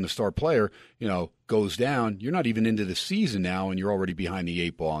of a sudden a star player, goes down. You're not even into the season now, and you're already behind the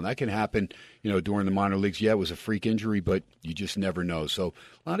 8 ball. And that can happen, during the minor leagues. Yeah, it was a freak injury, but you just never know. So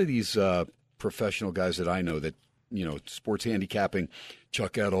a lot of these professional guys that I know that, sports handicapping,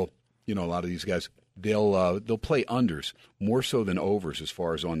 Chuck Edel, a lot of these guys, they'll play unders more so than overs as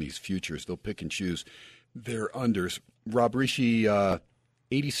far as on these futures. They'll pick and choose their unders. Rob Rishi,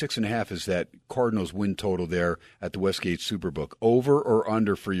 86.5 is that Cardinals win total there at the Westgate Superbook. Over or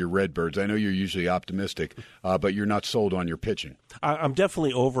under for your Redbirds? I know you're usually optimistic, but you're not sold on your pitching. I'm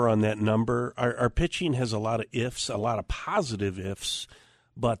definitely over on that number. Our pitching has a lot of ifs, a lot of positive ifs,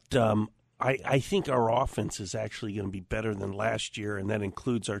 but I think our offense is actually going to be better than last year, and that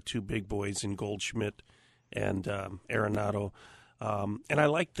includes our 2 big boys in Goldschmidt and Arenado. And I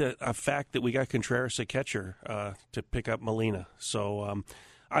like the fact that we got Contreras a catcher to pick up Molina. So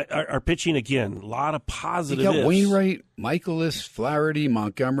our pitching, again, a lot of positive. You got Wainwright, Michaelis, Flaherty,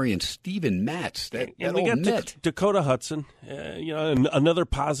 Montgomery, and Steven Matz. And we got Dakota Hudson, another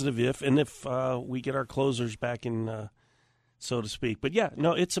positive if. And if we get our closers back in, so to speak. But, yeah,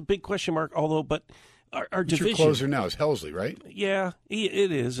 no, it's a big question mark, but our division. Your closer now is Helsley, right? Yeah,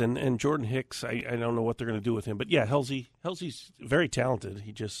 it is. And Jordan Hicks, I don't know what they're going to do with him. But, yeah, Helsley's very talented.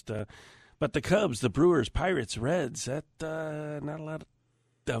 He just but the Cubs, the Brewers, Pirates, Reds, that not a lot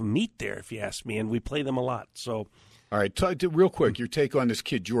of meat there, if you ask me. And we play them a lot. So, all right, real quick, your take on this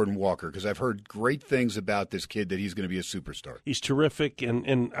kid, Jordan Walker, because I've heard great things about this kid that he's going to be a superstar. He's terrific,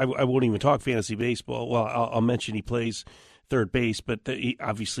 and I won't even talk fantasy baseball. Well, I'll mention he plays third base, but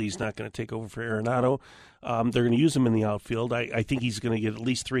obviously he's not going to take over for Arenado. They're going to use him in the outfield. I think he's going to get at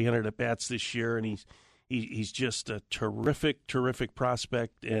least 300 at-bats this year, and he's just a terrific, terrific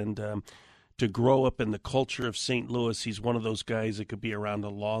prospect. And to grow up in the culture of St. Louis, he's one of those guys that could be around a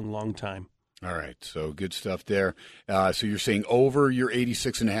long, long time. All right, so good stuff there. So you're saying over your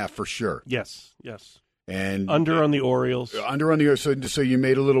 86.5 for sure? Yes. And under on the Orioles. Under on the Orioles. So you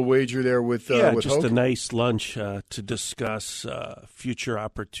made a little wager there with with just Hoke? A nice lunch to discuss future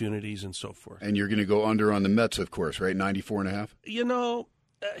opportunities and so forth. And you're going to go under on the Mets, of course, right? 94.5.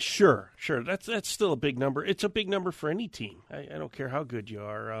 Sure. That's still a big number. It's a big number for any team. I don't care how good you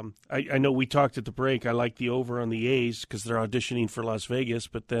are. I know we talked at the break. I like the over on the A's because they're auditioning for Las Vegas,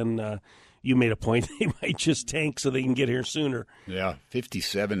 but then you made a point they might just tank so they can get here sooner. Yeah,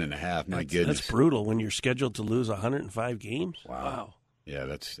 57.5. My goodness, that's brutal when you're scheduled to lose 105 games. Wow. Yeah,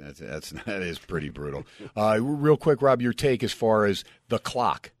 that is pretty brutal. Real quick, Rob, your take as far as the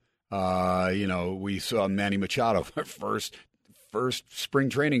clock. We saw Manny Machado first spring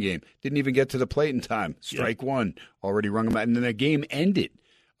training game. Didn't even get to the plate in time. Strike one, already rung him out. And then the game ended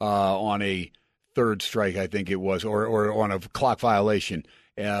on a third strike, I think it was, or on a clock violation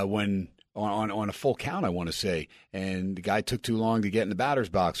when on a full count, I want to say. And the guy took too long to get in the batter's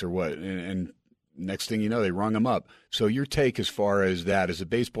box or what. And next thing you know, they rung him up. So your take as far as that, as a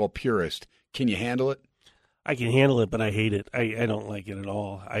baseball purist, can you handle it? I can handle it, but I hate it. I don't like it at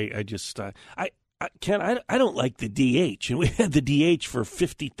all. Ken, I don't like the DH, and we had the DH for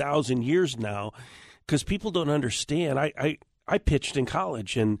 50,000 years now because people don't understand. I pitched in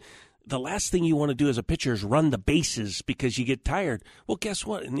college, and the last thing you want to do as a pitcher is run the bases because you get tired. Well, guess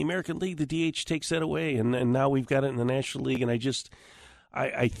what? In the American League, the DH takes that away, and now we've got it in the National League. And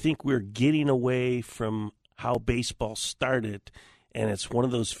I think we're getting away from how baseball started, and it's one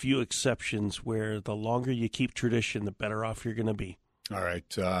of those few exceptions where the longer you keep tradition, the better off you're going to be. All right.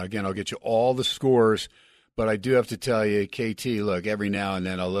 Again, I'll get you all the scores, but I do have to tell you, KT, look, every now and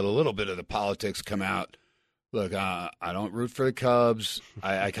then a little bit of the politics come out. Look, I don't root for the Cubs.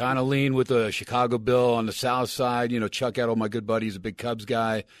 I kind of lean with the Chicago Bill on the south side. You know, Chuck Edel, my good buddy, is a big Cubs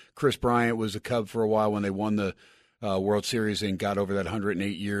guy. Chris Bryant was a Cub for a while when they won the World Series and got over that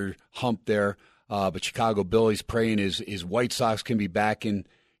 108-year hump there. But Chicago Bill, he's praying his White Sox can be back in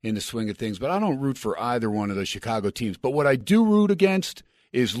the swing of things. But I don't root for either one of the Chicago teams. But what I do root against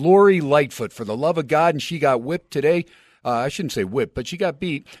is Lori Lightfoot, for the love of God, and she got whipped today. I shouldn't say whipped, but she got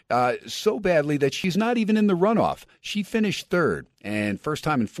beat so badly that she's not even in the runoff. She finished third, and first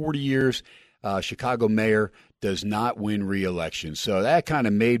time in 40 years, Chicago mayor does not win re-election. So that kind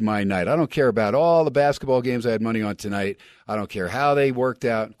of made my night. I don't care about all the basketball games I had money on tonight. I don't care how they worked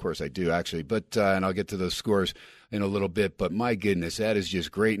out. Of course I do, actually, but and I'll get to those scores in a little bit. But my goodness, that is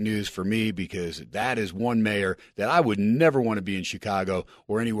just great news for me, because that is one mayor that I would never want to be in Chicago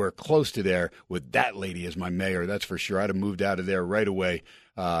or anywhere close to there with that lady as my mayor. That's for sure. I'd have moved out of there right away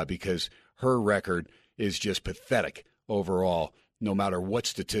because her record is just pathetic overall, no matter what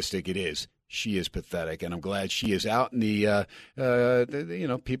statistic it is. She is pathetic, and I'm glad she is out. And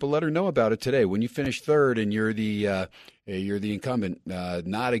people let her know about it today. When you finish third and you're the incumbent,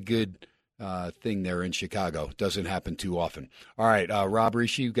 not a good thing there in Chicago. Doesn't happen too often. All right, Rob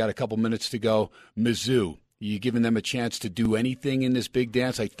Rishi, you've got a couple minutes to go. Mizzou, you giving them a chance to do anything in this big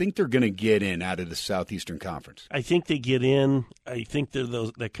dance? I think they're going to get in out of the Southeastern Conference. I think they get in. I think they're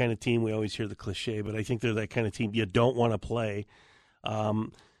that kind of team. We always hear the cliche, but I think they're that kind of team you don't want to play.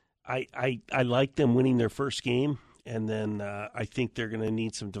 I like them winning their first game, and then I think they're going to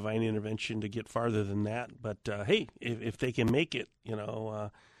need some divine intervention to get farther than that. But, hey, if they can make it,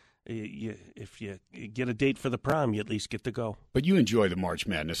 if you get a date for the prom, you at least get to go. But you enjoy the March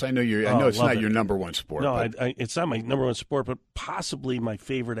Madness. I know it's not your number one sport. No, it's not my number one sport, but possibly my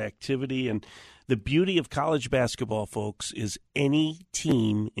favorite activity. And the beauty of college basketball, folks, is any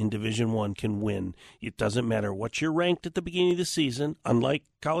team in Division I can win. It doesn't matter what you're ranked at the beginning of the season, unlike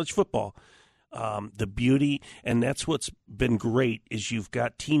college football. The beauty, and that's what's been great, is you've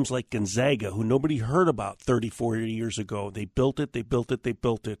got teams like Gonzaga, who nobody heard about 30, 40 years ago. They built it,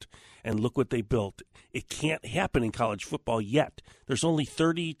 and look what they built. It can't happen in college football yet. There's only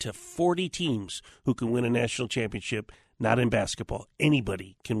 30 to 40 teams who can win a national championship. Not in basketball.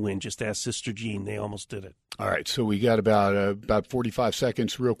 Anybody can win. Just ask Sister Jean. They almost did it. All right, so we got about 45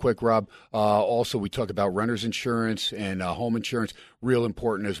 seconds real quick, Rob. Also, we talk about renter's insurance and home insurance, real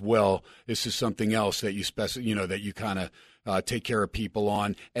important as well. This is something else that you kind of take care of people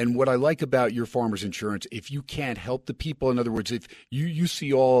on. And what I like about your farmer's insurance, if you can't help the people, in other words, if you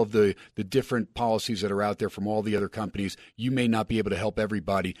see all of the different policies that are out there from all the other companies, you may not be able to help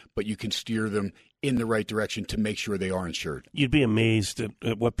everybody, but you can steer them in the right direction to make sure they are insured. You'd be amazed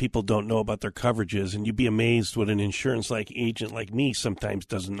at what people don't know about their coverages, and you'd be amazed what an insurance-like agent like me sometimes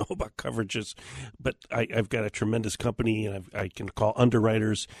doesn't know about coverages. But I've got a tremendous company, and I can call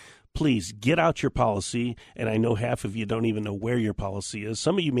underwriters. Please get out your policy, and I know half of you don't even know where your policy is.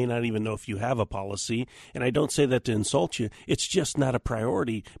 Some of you may not even know if you have a policy, and I don't say that to insult you. It's just not a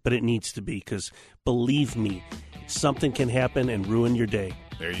priority, but it needs to be, because believe me, something can happen and ruin your day.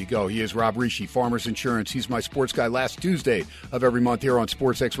 There you go. He is Rob Rishi, Farmers Insurance. He's my sports guy last Tuesday of every month here on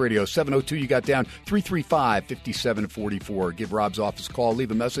Sportsx Radio. 702, you got down 335-5744. Give Rob's office a call.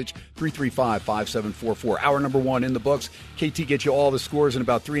 Leave a message, 335-5744. Hour number one in the books. KT gets you all the scores in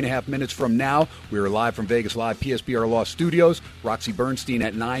about 3.5 minutes from now. We are live from Vegas Live PSBR Law Studios. Roxy Bernstein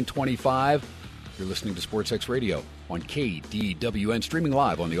at 9:25. You're listening to Sportsx Radio on KDWN, streaming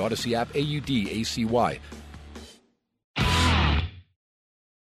live on the Odyssey app, AUDACY.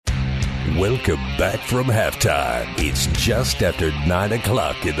 Welcome back from halftime. It's just after 9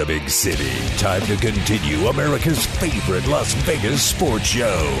 o'clock in the big city. Time to continue America's favorite Las Vegas sports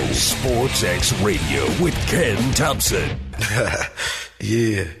show, Sportsx Radio with Ken Thompson.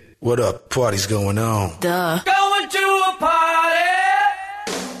 Yeah, what up? Party's going on. Going to a party.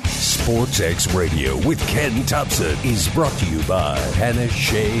 Sports X Radio with Ken Thompson is brought to you by Hannah,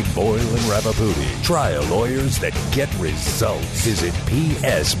 Shea, Boyle, and Ravaputi. Trial lawyers that get results. Visit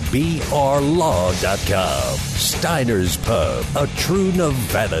PSBRlaw.com. Steiner's Pub, a true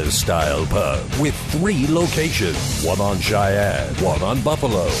Nevada-style pub with 3 locations. One on Cheyenne, one on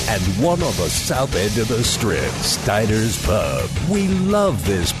Buffalo, and one on the south end of the Strip. Steiner's Pub. We love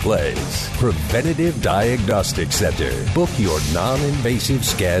this place. Preventative Diagnostic Center. Book your non-invasive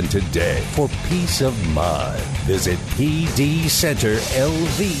scan today for peace of mind. Visit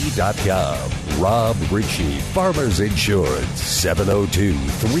pdcenterlv.com. Rob Ritchie, Farmers Insurance,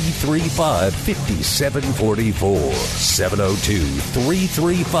 702-335-5744.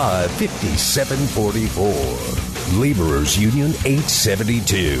 702-335-5744. Laborers Union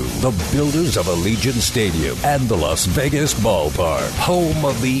 872, the builders of Allegiant Stadium and the Las Vegas Ballpark, home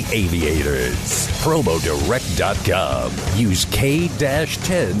of the Aviators. PromoDirect.com. Use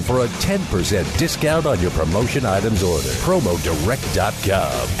K-10 for a 10% discount on your promotion items order.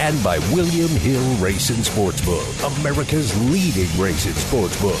 PromoDirect.com. And by William Hill Racing Sportsbook, America's leading racing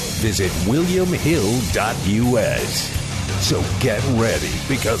sportsbook. Visit WilliamHill.us. So get ready,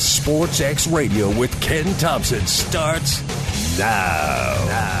 because Sports X Radio with Ken Thompson starts now.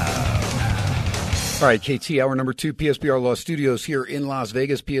 All right, KT, hour number 2, PSBR Law Studios here in Las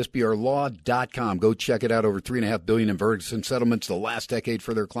Vegas, PSBRlaw.com. Go check it out. Over $3.5 billion in verdicts and settlements the last decade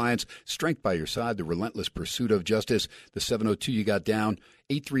for their clients. Strength by your side, the relentless pursuit of justice. The 702 you got down,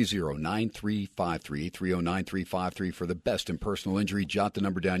 830-9353, 830-9353 for the best in personal injury. Jot the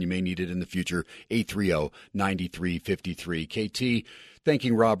number down. You may need it in the future, 830-9353. KT,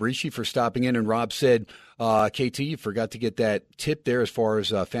 thanking Rob Rishi for stopping in, and Rob said, KT, you forgot to get that tip there as far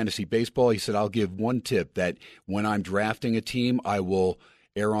as fantasy baseball. He said, I'll give one tip, that when I'm drafting a team, I will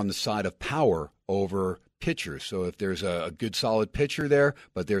err on the side of power over pitchers. So if there's a good solid pitcher there,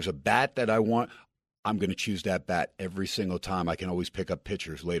 but there's a bat that I want, I'm going to choose that bat every single time. I can always pick up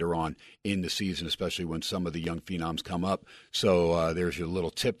pitchers later on in the season, especially when some of the young phenoms come up. So there's your little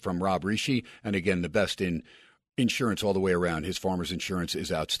tip from Rob Rishi. And again, the best in insurance all the way around. His Farmers Insurance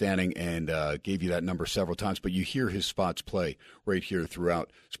is outstanding, and gave you that number several times. But you hear his spots play right here throughout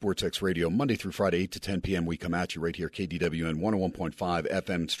SportsX Radio. Monday through Friday, 8 to 10 p.m. We come at you right here, KDWN 101.5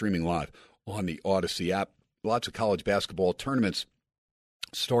 FM, streaming live on the Odyssey app. Lots of college basketball tournaments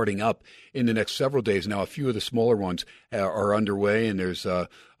starting up in the next several days. Now, a few of the smaller ones are underway, and there's a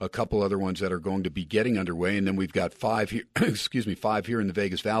couple other ones that are going to be getting underway. And then we've got 5 here, 5 here in the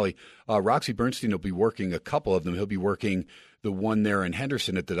Vegas Valley. Roxy Bernstein will be working a couple of them. He'll be working the one there in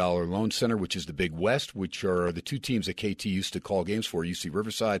Henderson at the Dollar Loan Center, which is the Big West, which are the 2 teams that KT used to call games for, UC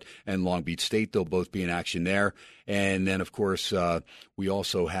Riverside and Long Beach State. They'll both be in action there. And then, of course, we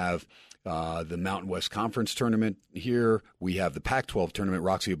also have the Mountain West Conference tournament here. We have the Pac-12 tournament.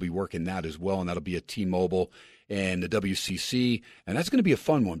 Roxy will be working that as well, and that'll be at T-Mobile, and the WCC. And that's going to be a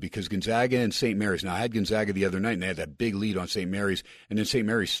fun one, because Gonzaga and St. Mary's. Now, I had Gonzaga the other night, and they had that big lead on St. Mary's, and then St.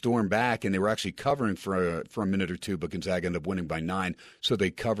 Mary's stormed back, and they were actually covering for a minute or two, but Gonzaga ended up winning by 9, so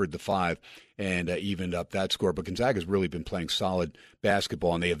they covered the 5 and evened up that score. But Gonzaga's really been playing solid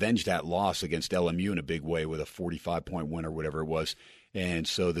basketball, and they avenged that loss against LMU in a big way with a 45-point win or whatever it was. And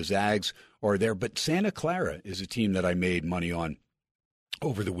so the Zags are there. But Santa Clara is a team that I made money on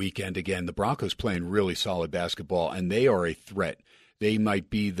over the weekend. Again, the Broncos playing really solid basketball, and they are a threat. They might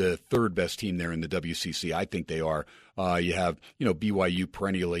be the 3rd best team there in the WCC. I think they are. You have, BYU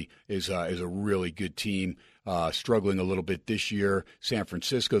perennially is a really good team, struggling a little bit this year. San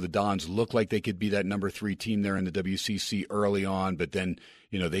Francisco, the Dons look like they could be that number 3 team there in the WCC early on, but then,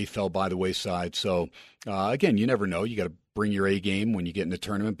 they fell by the wayside. So, again, you never know. You got to bring your A game when you get in the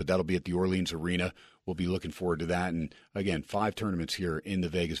tournament, but that'll be at the Orleans Arena. We'll be looking forward to that. And, again, 5 tournaments here in the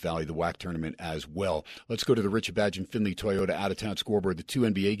Vegas Valley, the WAC tournament as well. Let's go to the Richard Badge and Finley Toyota out-of-town scoreboard. The 2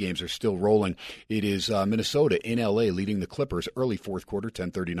 NBA games are still rolling. It is Minnesota in L.A. leading the Clippers early fourth quarter,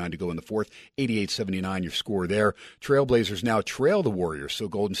 10:39 to go in the fourth, 88-79 your score there. Trailblazers now trail the Warriors, so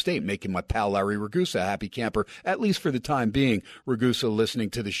Golden State making my pal Larry Ragusa a happy camper, at least for the time being. Ragusa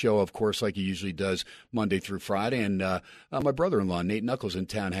listening to the show, of course, like he usually does Monday through Friday. And my brother-in-law, Nate Knuckles, in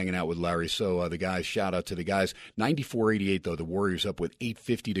town hanging out with Larry. So the guys, shout out to the guys. 94-88, though, the Warriors up with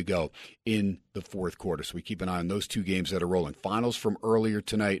 8:50 to go in the fourth quarter. So we keep an eye on those 2 games that are rolling. Finals from earlier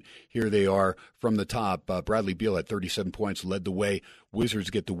tonight. Here they are from the top. Bradley Beal at 37 points led the way. Wizards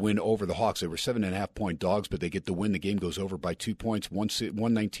get the win over the Hawks. They were 7.5-point dogs, but they get the win. The game goes over by 2 points,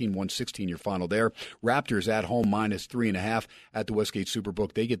 119-116 your final there. Raptors at home minus 3.5 at the Westgate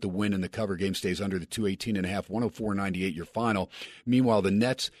Superbook. They get the win, and the cover game stays under the 218.5, 104-98 your final. Meanwhile, the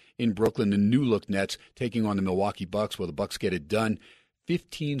Nets in Brooklyn, the new-look Nets, taking on the Milwaukee Bucks. Well, the Bucks get it done.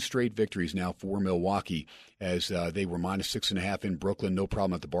 15 straight victories now for Milwaukee as they were minus 6.5 in Brooklyn. No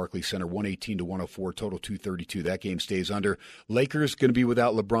problem at the Barclays Center, 118-104, total 232. That game stays under. Lakers going to be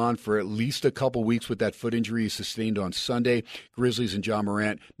without LeBron for at least a couple weeks with that foot injury he sustained on Sunday. Grizzlies and Ja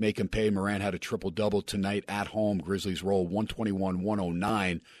Morant make him pay. Morant had a triple-double tonight at home. Grizzlies roll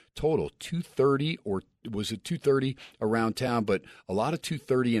 121-109. Total 230, or was it 230 around town? But a lot of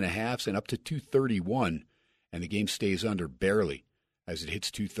 230 and a halves and up to 231, and the game stays under barely as it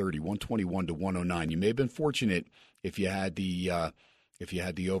hits 230, 121-109. You may have been fortunate if you had the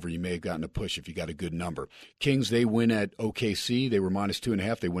over. You may have gotten a push if you got a good number. Kings, they win at OKC. They were minus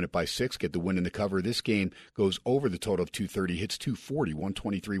 2.5. They win it by 6, get the win in the cover. This game goes over the total of 230, hits 240,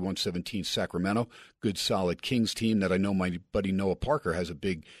 123-117 Sacramento. Good, solid Kings team that I know my buddy Noah Parker has a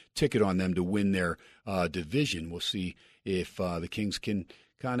big ticket on them to win their division. We'll see if the Kings can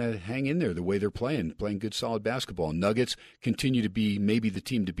kind of hang in there the way they're playing good, solid basketball. Nuggets continue to be maybe the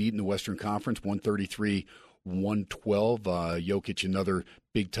team to beat in the Western Conference, 133-112. Jokic, another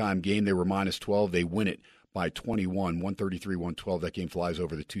big-time game. They were minus 12. They win it by 21, 133-112. That game flies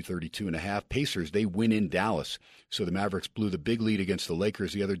over the 232.5. Pacers, they win in Dallas. So the Mavericks blew the big lead against the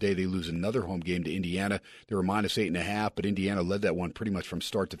Lakers the other day. They lose another home game to Indiana. They were minus 8.5, but Indiana led that one pretty much from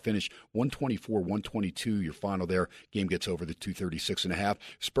start to finish. 124-122, your final there. Game gets over the 236.5.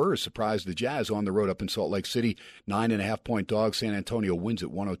 Spurs surprised the Jazz on the road up in Salt Lake City. 9.5-point dog. San Antonio wins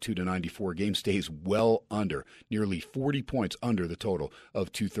it 102-94. Game stays well under, nearly 40 points under the total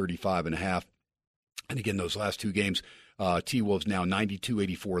of 235.5. And again, those last two games, T-Wolves now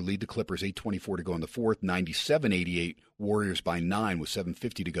 92-84, lead the Clippers, 8:24 to go in the fourth, 97-88, Warriors by 9 with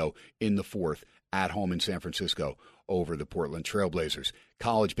 7:50 to go in the fourth, at home in San Francisco over the Portland Trailblazers.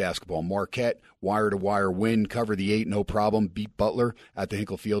 College basketball, Marquette, wire-to-wire win, cover the 8, no problem, beat Butler at the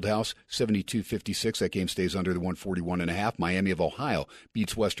Hinkle Fieldhouse, 72-56. That game stays under the 141.5. Miami of Ohio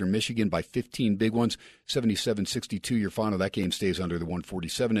beats Western Michigan by 15 big ones, 77-62, your final. That game stays under the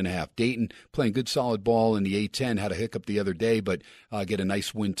 147.5. Dayton playing good, solid ball in the A-10, had a hiccup the other day, but get a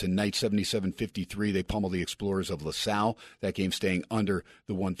nice win tonight, 77-53. They pummel the Explorers of LaSalle. That game staying under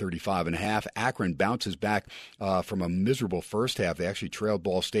the 135.5. Akron bounces back from a miserable first half. They actually trailed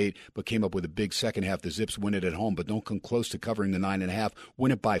Ball State, but came up with a big second half. The Zips win it at home, but don't come close to covering the 9.5.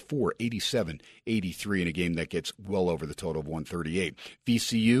 Win it by 4, 87-83 in a game that gets well over the total of 138.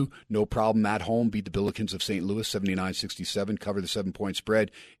 VCU, no problem at home, beat the Billikens of St. Louis, 79-67, cover the 7-point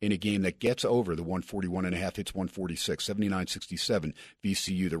spread in a game that gets over the 141.5, hits 146, 79-67.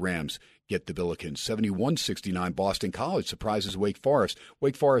 VCU, the Rams, get the Billikens. 71-69, Boston College surprises Wake Forest.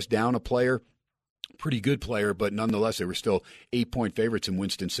 Wake Forest down a player. Pretty good player, but nonetheless, they were still 8-point favorites in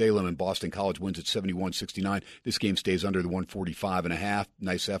Winston-Salem, and Boston College wins at 71-69. This game stays under the 145.5.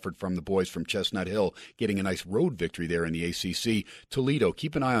 Nice effort from the boys from Chestnut Hill, getting a nice road victory there in the ACC. Toledo,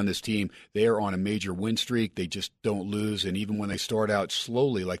 keep an eye on this team. They are on a major win streak. They just don't lose, and even when they start out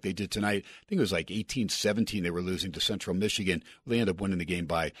slowly like they did tonight, I think it was like 18-17 they were losing to Central Michigan. They end up winning the game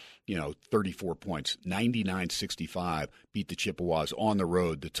by 34 points, 99-65, beat the Chippewas on the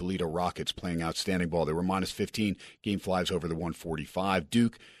road. The Toledo Rockets playing outstanding ball. They were minus 15. Game flies over the 145.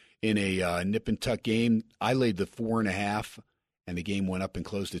 Duke in a nip and tuck game. I laid the 4.5, and the game went up and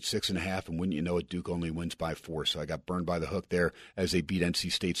closed at 6.5. And wouldn't you know it, Duke only wins by 4. So I got burned by the hook there as they beat NC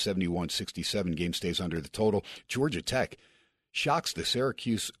State 71-67. Game stays under the total. Georgia Tech shocks the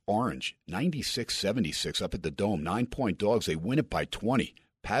Syracuse Orange 96-76 up at the Dome. 9-point dogs. They win it by 20.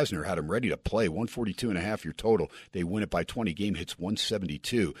 Pasner had them ready to play. 142.5 your total. They win it by 20. Game hits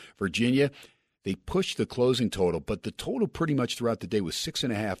 172. Virginia, they pushed the closing total, but the total pretty much throughout the day was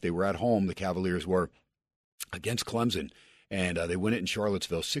 6.5. They were at home, the Cavaliers were, against Clemson, and they win it in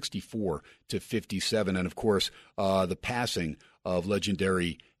Charlottesville 64-57. And, of course, the passing of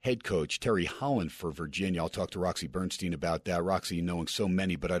legendary head coach Terry Holland for Virginia. I'll talk to Roxy Bernstein about that. Roxy knowing so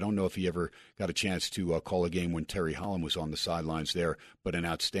many, but I don't know if he ever got a chance to call a game when Terry Holland was on the sidelines there, but an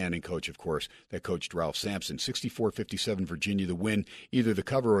outstanding coach, of course, that coached Ralph Sampson. 64-57 Virginia, the win, either the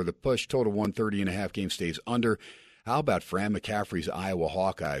cover or the push. Total 130.5, game stays under. How about Fran McCaffrey's Iowa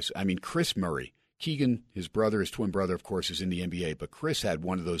Hawkeyes? I mean, Chris Murray. Keegan, his brother, his twin brother, of course, is in the NBA, but Chris had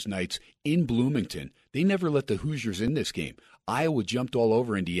one of those nights in Bloomington. They never let the Hoosiers in this game. Iowa jumped all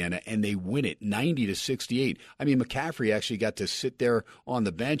over Indiana, and they win it 90-68. I mean, McCaffrey actually got to sit there on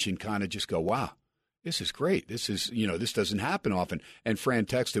the bench and kind of just go, wow, this is great. This is, this doesn't happen often. And Fran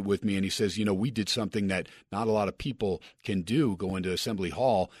texted with me, and he says, we did something that not a lot of people can do, go into Assembly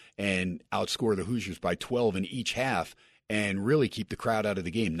Hall and outscore the Hoosiers by 12 in each half and really keep the crowd out of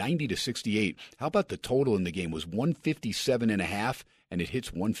the game. 90-68. How about the total in the game was 157.5, and it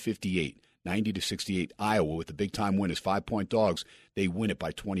hits 158. 90-68. Iowa with the big-time win as 5-point dogs. They win it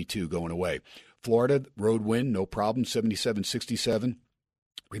by 22 going away. Florida, road win, no problem, 77-67.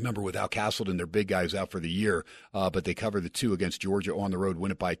 Remember, without Castleton, their big guy is out for the year, but they cover the 2 against Georgia on the road,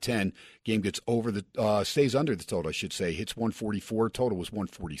 win it by 10. Game gets over stays under the total, I should say. Hits 144. Total was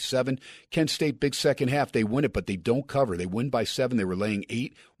 147. Kent State, big second half. They win it, but they don't cover. They win by 7. They were laying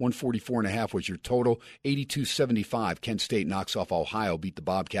 8. 144.5 was your total. 82-75. Kent State knocks off Ohio, beat the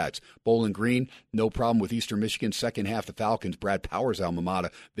Bobcats. Bowling Green, no problem with Eastern Michigan. Second half, the Falcons, Brad Powers' alma mater,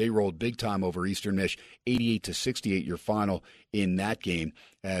 they rolled big time over Eastern Mich. 88-68, your final in that game,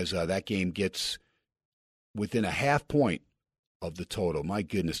 as that game gets within a half point of the total. My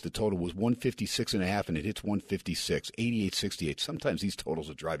goodness, the total was 156.5, and it hits 156, 88-68. Sometimes these totals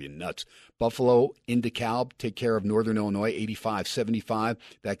will drive you nuts. Buffalo in DeKalb take care of Northern Illinois, 85-75.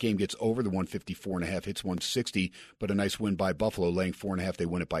 That game gets over the 154.5, hits 160, but a nice win by Buffalo, laying 4.5. They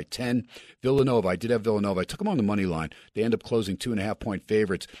win it by 10. Villanova, I did have Villanova. I took them on the money line. They end up closing 2.5-point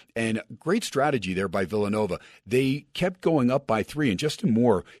favorites, and great strategy there by Villanova. They kept going up by 3, and Justin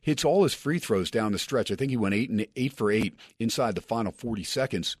Moore hits all his free throws down the stretch. I think he went 8 for 8 inside the final 40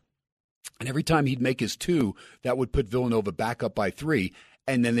 seconds. And every time he'd make his 2, that would put Villanova back up by 3,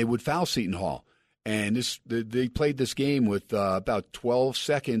 and then they would foul Seton Hall. And they played this game with about 12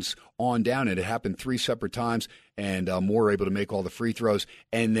 seconds on down, and it happened 3 separate times, and Moore were able to make all the free throws.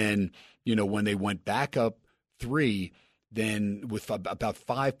 And then, when they went back up 3, then with about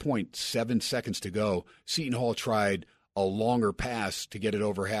 5.7 seconds to go, Seton Hall tried a longer pass to get it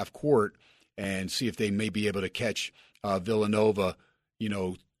over half court and see if they may be able to catch Villanova,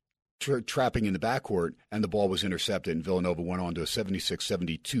 trapping in the backcourt, and the ball was intercepted, and Villanova went on to a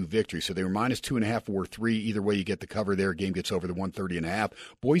 76-72 victory. So they were minus 2.5 or 3. Either way, you get the cover there. Game gets over the 130.5.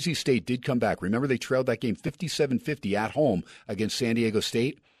 Boise State did come back. Remember, they trailed that game 57-50 at home against San Diego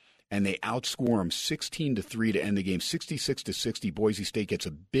State, and they outscore them 16-3 to end the game, 66-60. Boise State gets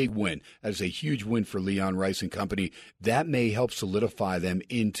a big win. That is a huge win for Leon Rice and company. That may help solidify them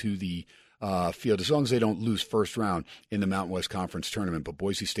into the field, as long as they don't lose first round in the Mountain West Conference tournament. But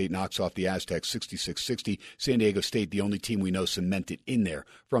Boise State knocks off the Aztecs 66-60. San Diego State, the only team we know cemented in there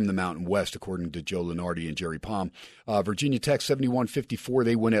from the Mountain West, according to Joe Lenardi and Jerry Palm. Virginia Tech 71-54.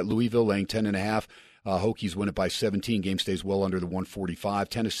 They win at Louisville, laying 10.5. Hokies win it by 17. Game stays well under the 145.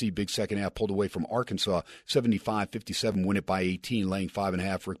 Tennessee, big second half, pulled away from Arkansas, 75-57. Win it by 18, laying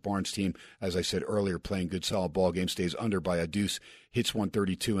 5.5. Rick Barnes' team, as I said earlier, playing good, solid ball. Game stays under by a deuce. Hits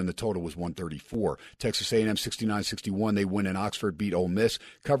 132, and the total was 134. Texas A&M 69-61. They win in Oxford, beat Ole Miss.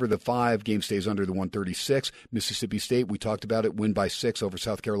 Cover the 5. Game stays under the 136. Mississippi State, we talked about it, win by 6 over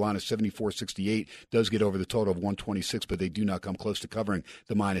South Carolina, 74-68. Does get over the total of 126, but they do not come close to covering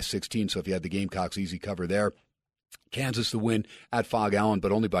the minus 16. So if you had the Gamecocks, easy cover there. Kansas the win at Fog Allen,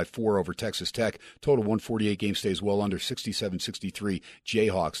 but only by 4 over Texas Tech. Total 148. Game stays well under 67-63.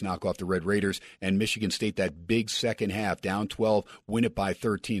 Jayhawks knock off the Red Raiders, and Michigan State, that big second half, down 12, win it by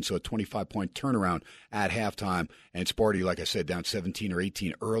 13. So a 25-point turnaround at halftime. And Sparty, like I said, down 17 or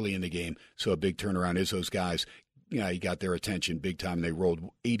 18 early in the game. So a big turnaround is those guys. You got their attention big time. They rolled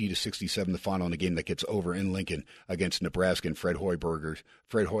 80-67 the final in a game that gets over in Lincoln against Nebraska and Fred Hoiberg's,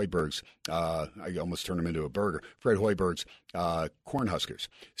 I almost turned him into a burger, Fred Hoiberg's Cornhuskers.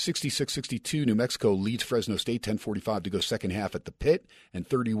 66-62, New Mexico leads Fresno State, 10:45 to go second half at the Pit, and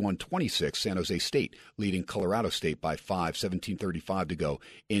 31-26, San Jose State leading Colorado State by 5, 17:35 to go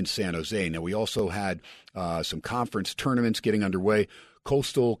in San Jose. Now, we also had some conference tournaments getting underway.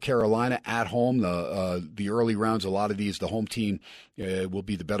 Coastal Carolina at home, the early rounds, a lot of these, the home team will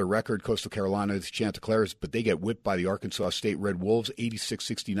be the better record. Coastal Carolina is Chanticleers, but they get whipped by the Arkansas State Red Wolves,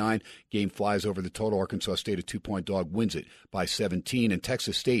 86-69. Game flies over the total. Arkansas State, a 2-point dog, wins it by 17. And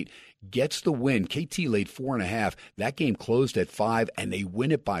Texas State gets the win. KT laid 4.5. That game closed at 5, and they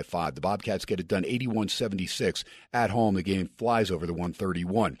win it by 5. The Bobcats get it done 81-76 at home. The game flies over the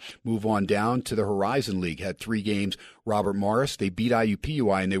 131. Move on down to the Horizon League. Had 3 games. Robert Morris, they beat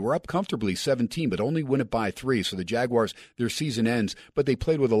IUPUI, and they were up comfortably 17, but only win it by 3. So the Jaguars, their season ends, but they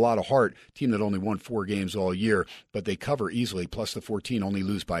played with a lot of heart. Team that only won 4 games all year, but they cover easily, plus the 14, only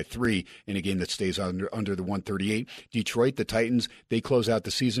lose by 3 in a game that stays under the 138. Detroit, the Titans, they close out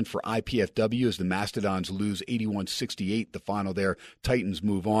the season for IPFW as the Mastodons lose 81-68, the final there. Titans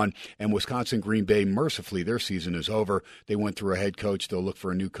move on. And Wisconsin Green Bay, mercifully, their season is over. They went through a head coach. They'll look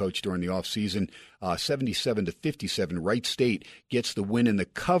for a new coach during the offseason. 77-57, Wright State gets the win in the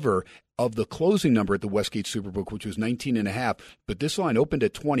cover of the closing number at the Westgate Superbook, which was 19.5. But this line opened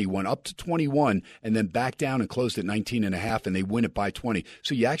at 20, went up to 21, and then back down and closed at 19.5, and they win it by 20.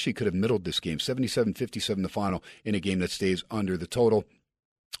 So you actually could have middled this game. 77-57 the final in a game that stays under the total.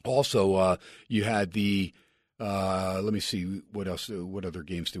 Also, you had the let me see what else. What other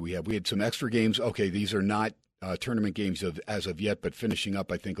games do we have? We had some extra games. Okay, these are not tournament games as of yet, but finishing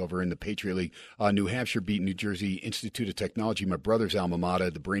up, I think, over in the Patriot League. New Hampshire beat New Jersey Institute of Technology, my brother's alma mater,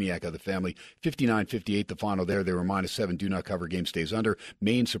 the brainiac of the family, 59-58 the final there. They were -7, do not cover, game stays under.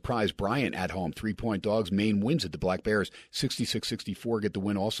 Maine surprised Bryant at home, 3-point dogs. Maine wins at the Black Bears, 66-64, get the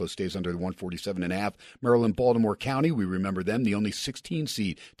win, also stays under the 147.5. Maryland, Baltimore County, we remember them, the only 16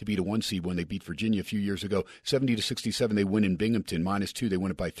 seed to beat a 1 seed when they beat Virginia a few years ago, 70-67, they win in Binghamton, -2, they win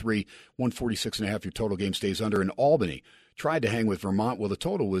it by 3, 146.5, your total, game stays under. In Albany, tried to hang with Vermont. Well, the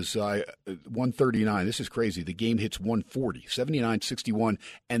total was 139. This is crazy. The game hits 140, 79-61,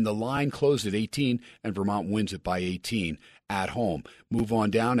 and the line closed at 18, and Vermont wins it by 18 at home. Move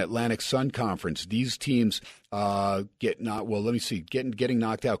on down, Atlantic Sun Conference. These teams getting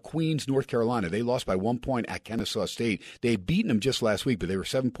knocked out. Queens, North Carolina, they lost by 1 point at Kennesaw State. They had beaten them just last week, but they were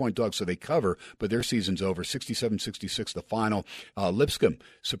 7-point dogs, so they cover, but their season's over, 67-66 the final. Lipscomb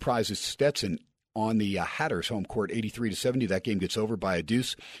surprises Stetson on the Hatters home court, 83-70. That game gets over by a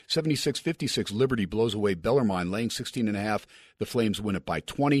deuce. 76-56, Liberty blows away Bellarmine, laying 16.5. The Flames win it by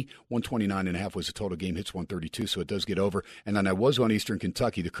 20. 129.5 was the total, game hits 132, so it does get over. And then I was on Eastern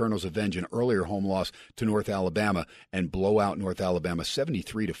Kentucky. The Colonels avenge an earlier home loss to North Alabama and blow out North Alabama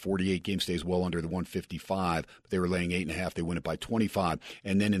 73-48. Game stays well under the 155, but they were laying 8.5. They win it by 25.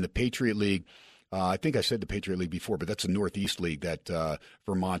 And then in the Patriot League, I think I said the Patriot League before, but that's the Northeast League that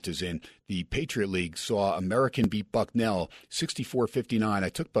Vermont is in. The Patriot League saw American beat Bucknell 64-59. I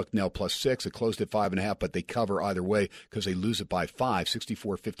took Bucknell +6. It closed at 5.5, but they cover either way because they lose it by 5,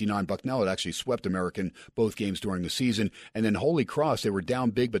 64-59. Bucknell had actually swept American both games during the season. And then Holy Cross, they were down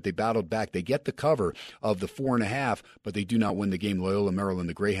big, but they battled back. They get the cover of the 4.5, but they do not win the game. Loyola Maryland,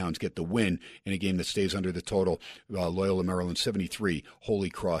 the Greyhounds, get the win in a game that stays under the total. Loyola Maryland 73, Holy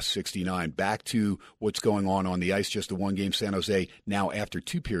Cross 69. Back to what's going on the ice, just a one game. San Jose now after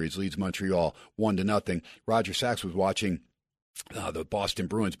 2 periods leads Montreal 1-0. Roger Sachs was watching the Boston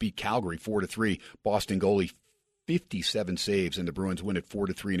Bruins beat Calgary 4-3. Boston goalie 57 saves, and the Bruins win it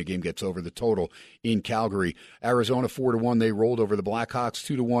 4-3, and the game gets over the total in Calgary. Arizona 4-1, they rolled over the Blackhawks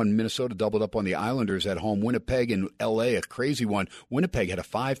 2-1. Minnesota doubled up on the Islanders at home. Winnipeg and L.A., a crazy one. Winnipeg had a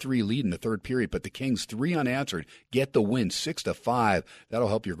 5-3 lead in the third period, but the Kings, 3 unanswered, get the win 6-5. That'll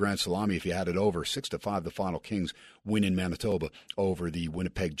help your Grand Salami if you had it over. 6-5, the final. Kings win in Manitoba over the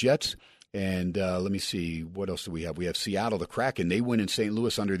Winnipeg Jets. And let me see, what else do we have? We have Seattle, the Kraken. They win in St.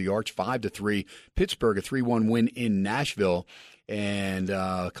 Louis under the Arch, 5-3. Pittsburgh, a 3-1 win in Nashville. And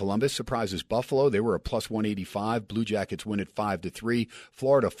Columbus surprises Buffalo. They were a +185. Blue Jackets win it 5-3.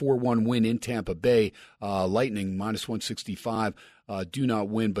 Florida, 4-1 win in Tampa Bay. Lightning, -165. Do not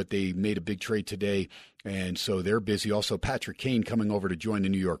win, but they made a big trade today, and so they're busy. Also, Patrick Kane coming over to join the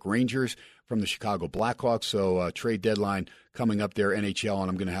New York Rangers from the Chicago Blackhawks. So trade deadline coming up there, NHL, and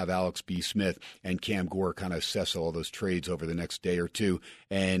I'm going to have Alex B. Smith and Cam Gore kind of assess all those trades over the next day or two.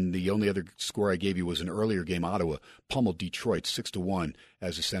 And the only other score I gave you was an earlier game. Ottawa pummeled Detroit 6-1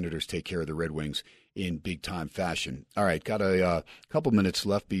 as the Senators take care of the Red Wings in big-time fashion. All right, got a couple minutes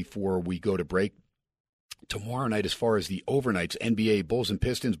left before we go to break. Tomorrow night, as far as the overnights, NBA, Bulls and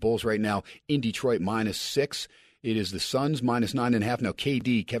Pistons. Bulls right now in Detroit -6. It is the Suns -9.5. Now,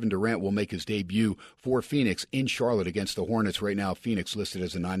 Kevin Durant, will make his debut for Phoenix in Charlotte against the Hornets. Right now, Phoenix listed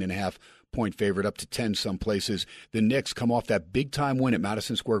as a 9.5-point favorite, up to 10 some places. The Knicks come off that big-time win at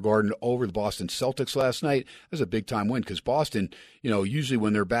Madison Square Garden over the Boston Celtics last night. That was a big-time win because Boston, usually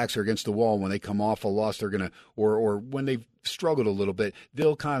when their backs are against the wall, when they come off a loss, they're going to, or when they've struggled a little bit,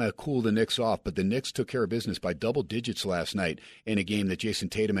 they'll kind of cool the Knicks off. But the Knicks took care of business by double digits last night in a game that Jason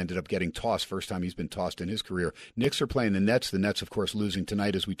Tatum ended up getting tossed. First time he's been tossed in his career. Knicks are playing the Nets. The Nets, of course, losing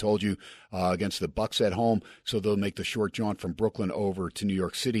tonight, as we told you, against the Bucks at home. So they'll make the short jaunt from Brooklyn over to New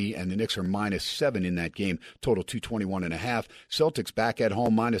York City. And the Knicks are -7 in that game. Total 221.5. Celtics back at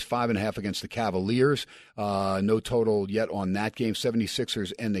home, -5.5 against the Cavaliers. No total yet on that game.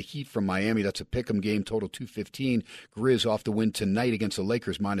 76ers and the Heat from Miami. That's a pick'em game. Total 215. Grizz off the win tonight against the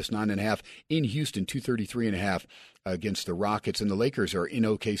Lakers, -9.5 in Houston, 233.5 against the Rockets. And the Lakers are in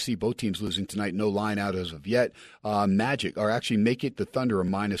OKC. Both teams losing tonight. No line out as of yet. Magic, or actually make it the Thunder, a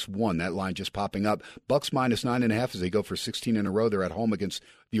 -1. That line just popping up. Bucks -9.5 as they go for 16 in a row. They're at home against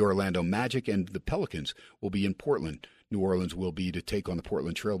the Orlando Magic, and the Pelicans will be in Portland. New Orleans will be to take on the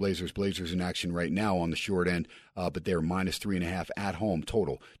Portland Trailblazers. Blazers in action right now on the short end, but they're -3.5 at home.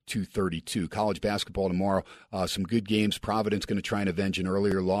 Total 232. College basketball tomorrow. Some good games. Providence going to try and avenge an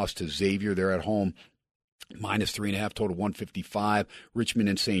earlier loss to Xavier. They're at home minus 3.5, total 155. Richmond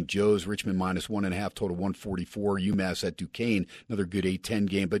and St. Joe's, Richmond minus 1.5, total 144. UMass at Duquesne, another good 8-10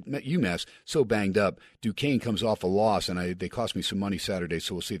 game. But UMass, so banged up. Duquesne comes off a loss, and they cost me some money Saturday,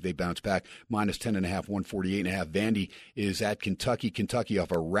 so we'll see if they bounce back. Minus 10.5, 148.5. Vandy is at Kentucky. Kentucky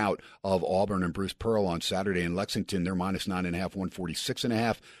off a rout of Auburn and Bruce Pearl on Saturday. In Lexington, they're minus 9.5,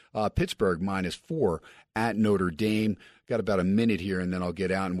 146.5. Pittsburgh minus 4 at Notre Dame. Got about a minute here, and then I'll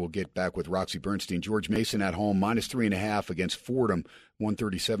get out, and we'll get back with Roxy Bernstein. George Mason at home, minus 3.5 against Fordham,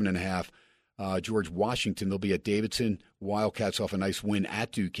 137.5. George Washington, they'll be at Davidson. Wildcats off a nice win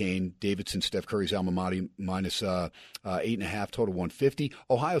at Duquesne. Davidson, Steph Curry's alma mater, minus 8.5, total 150.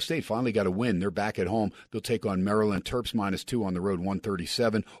 Ohio State finally got a win. They're back at home. They'll take on Maryland. Terps minus 2 on the road,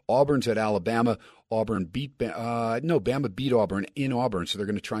 137. Auburn's at Alabama. Bama beat Auburn in Auburn, so they're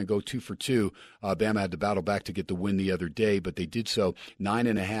going to try and go 2 for 2. Bama had to battle back to get the win the other day, but they did so.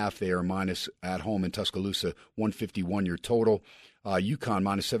 9.5 they are minus at home in Tuscaloosa, 151 your total. UConn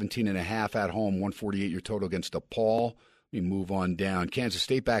minus 17.5 at home, 148 your total against DePaul. Let me move on down. Kansas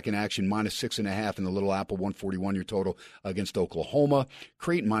State back in action, minus 6.5 in the Little Apple, 141 your total against Oklahoma.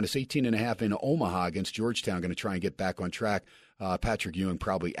 Creighton minus 18.5 in Omaha against Georgetown, going to try and get back on track. Patrick Ewing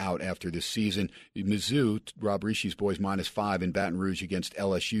probably out after this season. Mizzou, Rob Rishi's boys, minus 5 in Baton Rouge against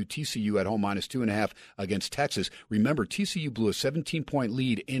LSU. TCU at home, minus 2.5 against Texas. Remember, TCU blew a 17-point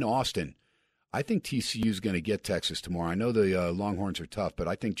lead in Austin. I think TCU is going to get Texas tomorrow. I know the Longhorns are tough, but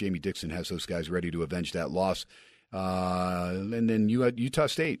I think Jamie Dixon has those guys ready to avenge that loss. And then Utah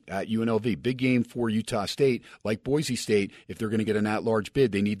State at UNLV. Big game for Utah State. Like Boise State, if they're going to get an at-large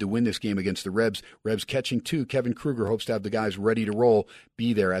bid, they need to win this game against the Rebs. Rebs catching 2. Kevin Kruger hopes to have the guys ready to roll.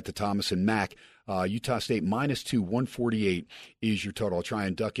 Be there at the Thomas and Mack. Utah State minus 2, 148 is your total. I'll try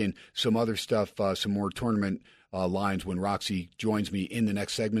and duck in some other stuff, some more tournament lines when Roxy joins me in the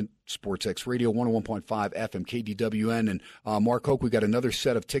next segment. SportsX Radio, 101.5 FM KDWN. And Mark Hoke, we got another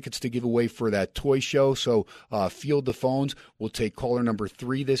set of tickets to give away for that toy show. So field the phones. We'll take caller number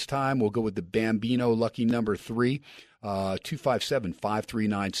 3 this time. We'll go with the Bambino lucky number 3,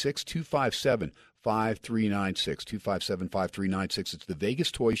 257-5396, 257-5396. It's the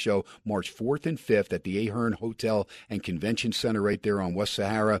Vegas Toy Show, March 4th and 5th at the Ahern Hotel and Convention Center right there on West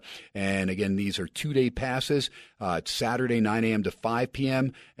Sahara. And again, these are 2-day passes. It's Saturday, 9 a.m. to 5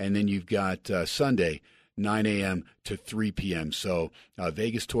 p.m. And then you've got Sunday, 9 a.m. to 3 p.m. So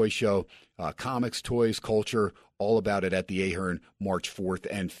Vegas Toy Show, comics, toys, culture, all about it at the Ahern, March 4th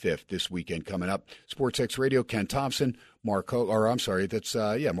and 5th this weekend coming up. SportsX Radio, Ken Thompson, March 4th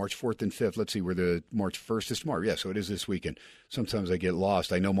and 5th. Let's see, where the March 1st is tomorrow. Yeah, so it is this weekend. Sometimes I get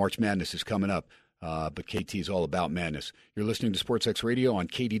lost. I know March Madness is coming up, but KT is all about madness. You're listening to SportsX Radio on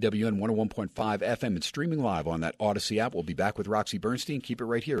KDWN 101.5 FM and streaming live on that Odyssey app. We'll be back with Roxy Bernstein. Keep it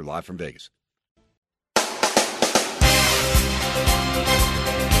right here, live from Vegas.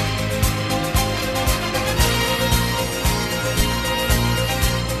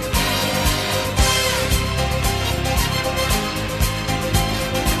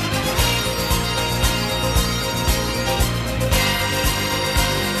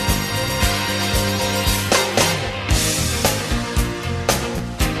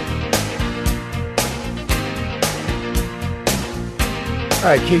 All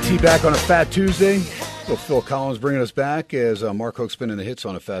right, KT back on a Fat Tuesday. So Phil Collins bringing us back as Mark Hoke spinning the hits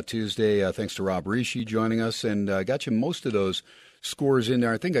on a Fat Tuesday. Thanks to Rob Rishi joining us, and got you most of those scores in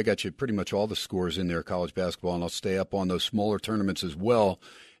there. I think I got you pretty much all the scores in there, college basketball, and I'll stay up on those smaller tournaments as well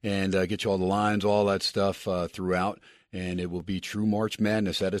and get you all the lines, all that stuff throughout. And it will be true March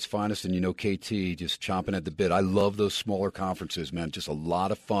Madness at its finest. And, you know, KT just chomping at the bit. I love those smaller conferences, man. Just a lot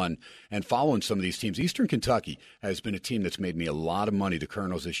of fun. And following some of these teams. Eastern Kentucky has been a team that's made me a lot of money, the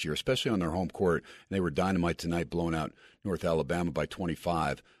Colonels, this year, especially on their home court. And they were dynamite tonight, blowing out North Alabama by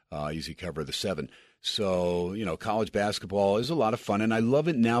 25. Easy cover of the 7. So, you know, college basketball is a lot of fun, and I love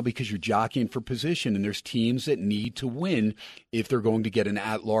it now because you're jockeying for position, and there's teams that need to win if they're going to get an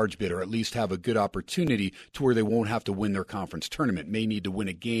at-large bid or at least have a good opportunity to where they won't have to win their conference tournament. May need to win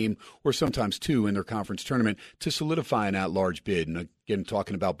a game or sometimes 2 in their conference tournament to solidify an at-large bid. And again,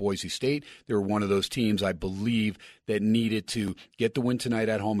 talking about Boise State, they were one of those teams, I believe, that needed to get the win tonight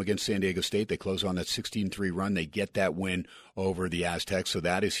at home against San Diego State. They close on that 16-3 run. They get that win over the Aztecs, so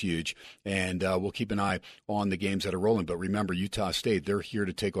that is huge. And we'll keep an eye on the games that are rolling. But remember, Utah State, they're here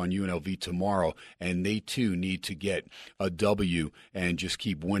to take on UNLV tomorrow, and they too need to get a W and just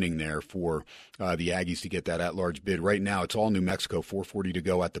keep winning there for the Aggies to get that at-large bid. Right now, it's all New Mexico, 4:40 to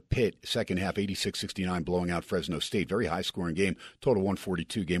go at the pit. Second half, 86-69, blowing out Fresno State. Very high-scoring game. Total total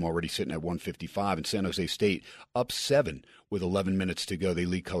 142, game already sitting at 155. And San Jose State up 7 with 11 minutes to go. They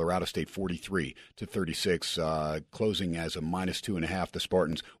lead Colorado State 43-36, closing as a -2.5. The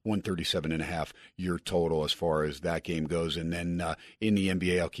Spartans 137.5 your total as far as that game goes. And then in the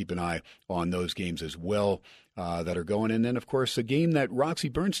NBA, I'll keep an eye on those games as well. That are going. And then, of course, a game that Roxy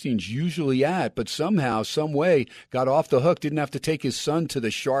Bernstein's usually at, but somehow, some way, got off the hook, didn't have to take his son to the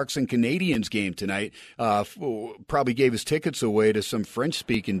Sharks and Canadians game tonight. Probably gave his tickets away to some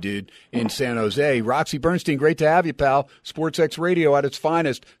French-speaking dude in San Jose. Roxy Bernstein, great to have you, pal. SportsX Radio at its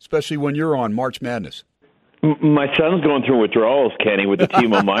finest, especially when you're on March Madness. My son's going through withdrawals, Kenny, with the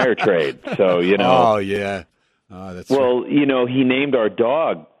Timo Meyer trade. So, you know. Oh, yeah. That's well, you know, he named our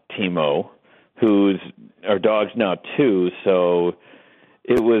dog Timo, who's our dog's now 2, so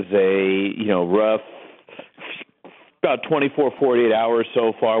it was a, rough about 24, 48 hours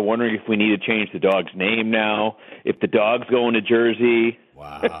so far, wondering if we need to change the dog's name now, if the dog's going to Jersey.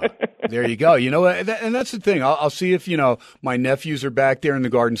 Wow. There you go. You know, and that's the thing. I'll see if, my nephews are back there in the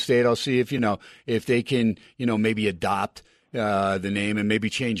Garden State. I'll see if, if they can, maybe adopt the name and maybe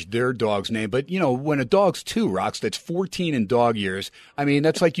change their dog's name. But, when a dog's 2, Rox, that's 14 in dog years. I mean,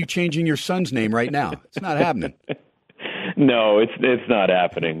 that's like you changing your son's name right now. It's not happening. No, it's not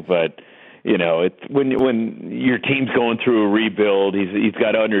happening. But, it's when your team's going through a rebuild, he's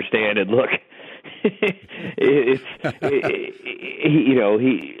got to understand it. Look, he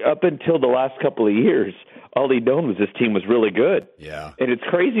up until the last couple of years, all he'd known was this team was really good. Yeah. And it's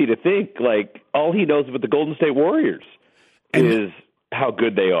crazy to think, like, all he knows about the Golden State Warriors is how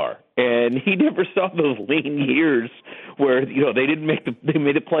good they are. And he never saw those lean years where, they made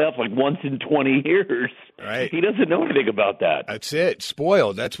the playoffs like once in 20 years. Right. He doesn't know anything about that. That's it.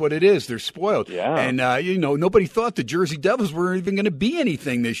 Spoiled. That's what it is. They're spoiled. Yeah. And, nobody thought the Jersey Devils were even going to be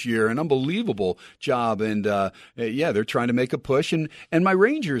anything this year. An unbelievable job. And, they're trying to make a push. And my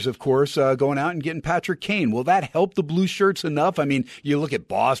Rangers, of course, going out and getting Patrick Kane. Will that help the Blue Shirts enough? I mean, you look at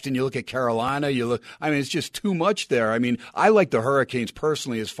Boston, you look at Carolina, it's just too much there. I mean, I like the Hurricanes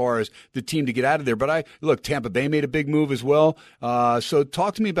personally as far as the team to get out of there. But Tampa Bay made a big move as well. So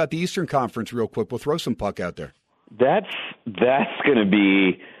talk to me about the Eastern Conference real quick. We'll throw some puck out there. That's going to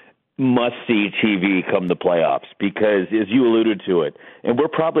be must-see TV come the playoffs because, as you alluded to it, and we're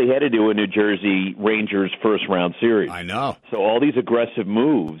probably headed to a New Jersey Rangers first-round series. I know. So all these aggressive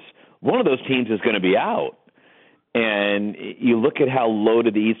moves, one of those teams is going to be out. And you look at how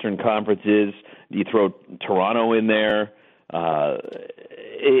loaded the Eastern Conference is. You throw Toronto in there.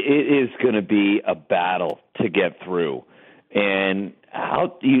 It is going to be a battle to get through. And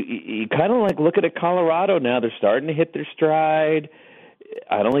you kind of like look at Colorado now. They're starting to hit their stride.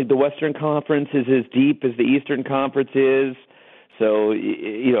 I don't think the Western Conference is as deep as the Eastern Conference is. So,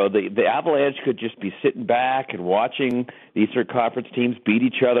 the Avalanche could just be sitting back and watching the Eastern Conference teams beat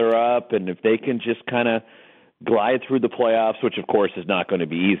each other up. And if they can just kind of glide through the playoffs, which, of course, is not going to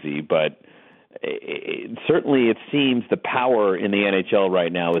be easy, but certainly it seems the power in the NHL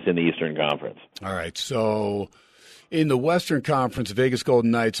right now is in the Eastern Conference. All right, so in the Western Conference, Vegas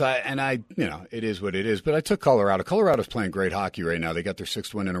Golden Knights, it is what it is, but I took Colorado. Colorado's playing great hockey right now. They got their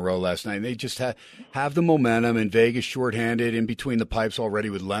 6th win in a row last night, and they just have the momentum, and Vegas shorthanded in between the pipes already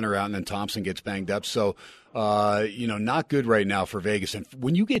with Leonard out, and then Thompson gets banged up. So, not good right now for Vegas. And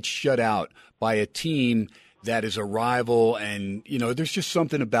when you get shut out by a team that is a rival, and, there's just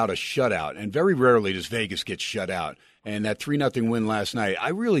something about a shutout, and very rarely does Vegas get shut out. And that 3-0 win last night, I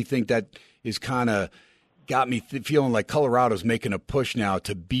really think that is kind of got me feeling like Colorado's making a push now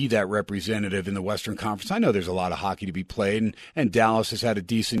to be that representative in the Western Conference. I know there's a lot of hockey to be played, and Dallas has had a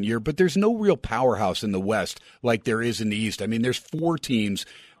decent year, but there's no real powerhouse in the West like there is in the East. I mean, there's 4 teams,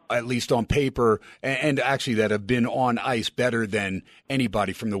 at least on paper, and actually that have been on ice better than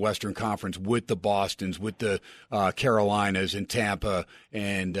anybody from the Western Conference, with the Bostons, with the Carolinas and Tampa,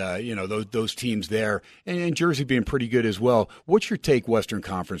 and those teams there, and Jersey being pretty good as well. What's your take, Western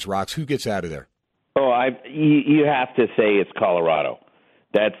Conference, Rox? Who gets out of there? Oh, you have to say it's Colorado.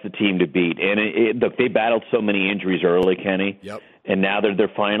 That's the team to beat. And look, they battled so many injuries early, Kenny. Yep. And now they're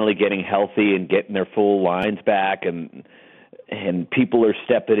finally getting healthy and getting their full lines back, and people are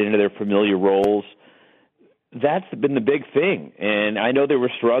stepping into their familiar roles. That's been the big thing. And I know they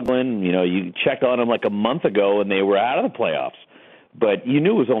were struggling. You checked on them like a month ago, and they were out of the playoffs. But you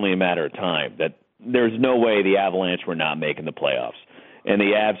knew it was only a matter of time, that there's no way the Avalanche were not making the playoffs. And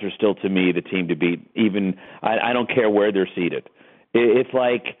the Avs are still, to me, the team to beat. Even I don't care where they're seated. It's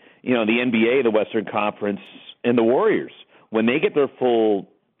like, the NBA, the Western Conference, and the Warriors. When they get their full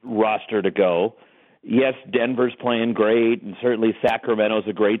roster to go, yes, Denver's playing great, and certainly Sacramento's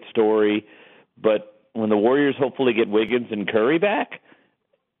a great story, but when the Warriors hopefully get Wiggins and Curry back,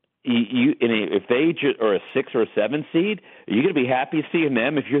 if they are a 6 or a 7 seed, are you going to be happy seeing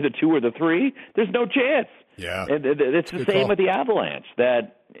them? If you're the 2 or the 3, there's no chance. Yeah, and it's the same with the Avalanche.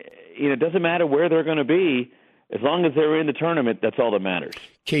 That it doesn't matter where they're going to be, as long as they're in the tournament. That's all that matters.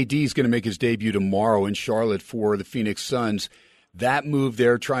 KD is going to make his debut tomorrow in Charlotte for the Phoenix Suns. That move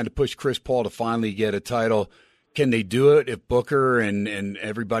there, trying to push Chris Paul to finally get a title. Can they do it if Booker and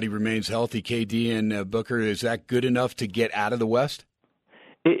everybody remains healthy? KD and Booker, is that good enough to get out of the West?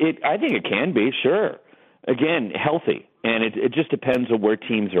 I think it can be, sure. Again, healthy, and it just depends on where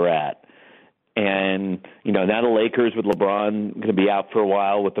teams are at. And, now the Lakers with LeBron going to be out for a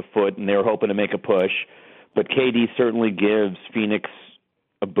while with the foot, and they're hoping to make a push. But KD certainly gives Phoenix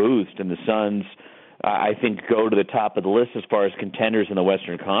a boost, and the Suns, I think, go to the top of the list as far as contenders in the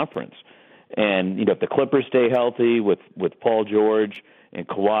Western Conference. And, if the Clippers stay healthy with Paul George and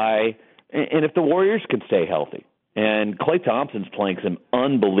Kawhi, and if the Warriors can stay healthy. And Klay Thompson's playing some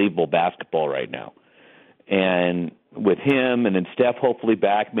unbelievable basketball right now. And with him and then Steph hopefully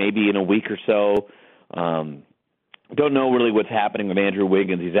back maybe in a week or so, don't know really what's happening with Andrew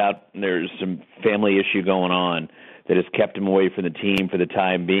Wiggins. He's out. There's some family issue going on that has kept him away from the team for the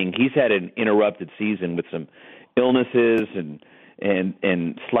time being. He's had an interrupted season with some illnesses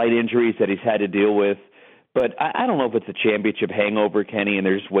and slight injuries that he's had to deal with. But I don't know if it's a championship hangover, Kenny, and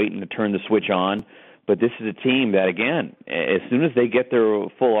they're just waiting to turn the switch on. But this is a team that, again, as soon as they get their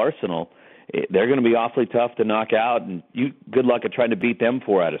full arsenal, they're going to be awfully tough to knock out, and good luck at trying to beat them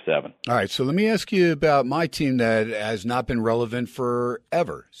 4 out of 7. All right, so let me ask you about my team that has not been relevant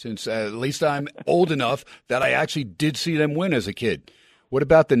forever, since at least I'm old enough that I actually did see them win as a kid. What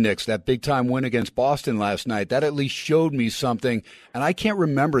about the Knicks, that big-time win against Boston last night? That at least showed me something, and I can't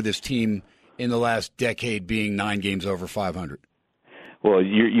remember this team in the last decade being 9 games over 500. Well,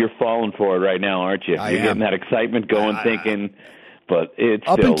 you're falling for it right now, aren't you? You're getting that excitement going, thinking, but it's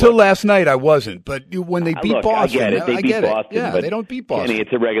up still, until last night I wasn't. But when they beat Boston, I get it. They beat Boston, yeah, but they don't beat Boston. Kenny,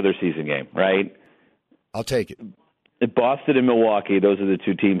 it's a regular season game, right? I'll take it. Boston and Milwaukee, those are the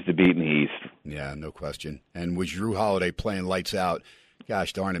 2 teams to beat in the East. Yeah, no question. And with Jrue Holiday playing lights out,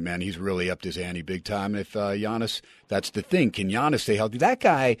 gosh darn it, man, he's really upped his ante big time. If Giannis, that's the thing. Can Giannis stay healthy? That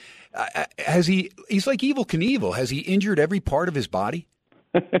guy, he's like Evel Knievel. Has he injured every part of his body?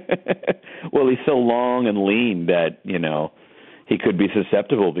 Well, he's so long and lean that, he could be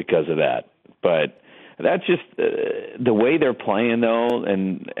susceptible because of that. But that's just the way they're playing, though.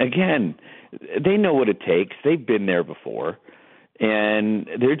 And, again, they know what it takes. They've been there before. And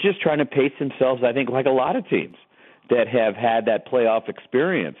they're just trying to pace themselves, I think, like a lot of teams that have had that playoff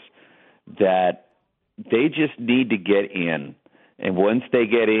experience, that they just need to get in. And once they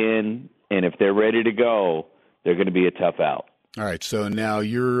get in, and if they're ready to go, they're going to be a tough out. All right, so now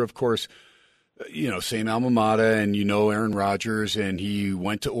you're, of course, same alma mater, and Aaron Rodgers, and he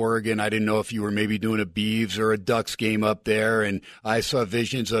went to Oregon. I didn't know if you were maybe doing a Beavs or a Ducks game up there, and I saw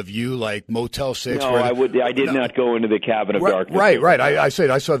visions of you like Motel 6. No, I did not go into the cabin of darkness. Right. I said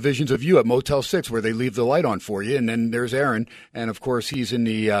I saw visions of you at Motel 6 where they leave the light on for you, and then there's Aaron, and of course he's in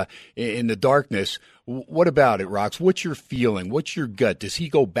the darkness. What about it, Rox? What's your feeling? What's your gut? Does he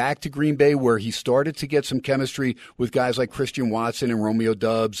go back to Green Bay where he started to get some chemistry with guys like Christian Watson and Romeo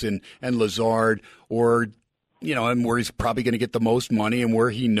Doubs and Lazard, or and where he's probably going to get the most money and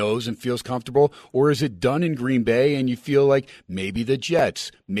where he knows and feels comfortable? Or is it done in Green Bay and you feel like maybe the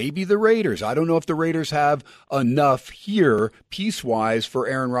Jets, maybe the Raiders? I don't know if the Raiders have enough here piece-wise for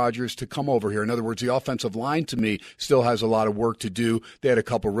Aaron Rodgers to come over here. In other words, the offensive line to me still has a lot of work to do. They had a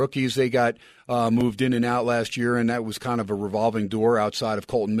couple rookies they got moved in and out last year, and that was kind of a revolving door outside of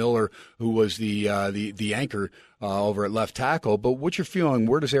Colton Miller, who was the anchor over at left tackle. But what's your feeling?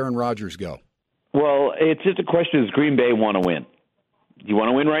 Where does Aaron Rodgers go? Well, it's just a question, does Green Bay want to win? Do you want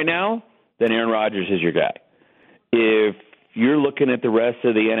to win right now? Then Aaron Rodgers is your guy. If you're looking at the rest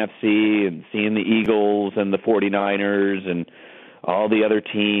of the NFC and seeing the Eagles and the 49ers and all the other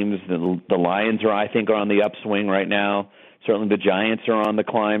teams, the Lions I think are on the upswing right now. Certainly the Giants are on the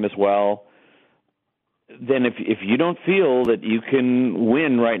climb as well. Then if you don't feel that you can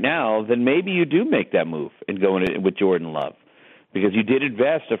win right now, then maybe you do make that move and go in with Jordan Love. Because you did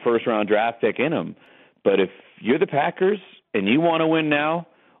invest a first-round draft pick in him. But if you're the Packers and you want to win now,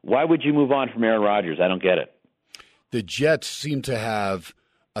 why would you move on from Aaron Rodgers? I don't get it. The Jets seem to have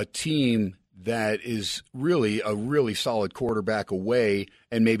a team that is really a really solid quarterback away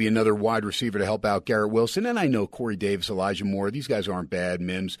and maybe another wide receiver to help out Garrett Wilson. And I know Corey Davis, Elijah Moore, these guys aren't bad,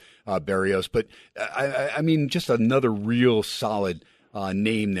 Mims, Berrios. But, I mean, just another real solid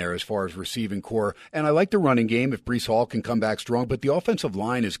name there as far as receiving core. And I like the running game if Breece Hall can come back strong, but the offensive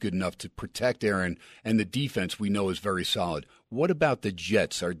line is good enough to protect Aaron, and the defense we know is very solid. What about the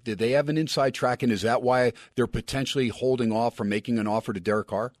Jets? Did they have an inside track, and is that why they're potentially holding off from making an offer to Derek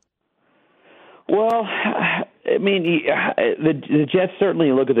Carr? Well, I mean, the Jets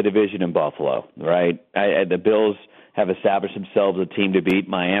certainly look at the division in Buffalo, right? The Bills have established themselves a team to beat.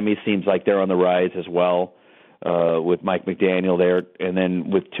 Miami seems like they're on the rise as well, with Mike McDaniel there, and then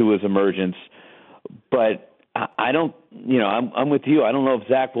with Tua's emergence. But I don't, I'm with you. I don't know if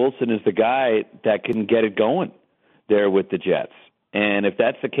Zach Wilson is the guy that can get it going there with the Jets. And if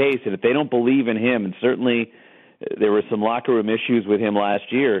that's the case, and if they don't believe in him, and certainly there were some locker room issues with him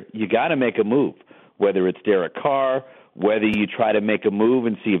last year, you got to make a move, whether it's Derek Carr, whether you try to make a move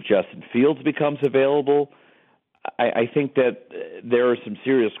and see if Justin Fields becomes available. I think that there are some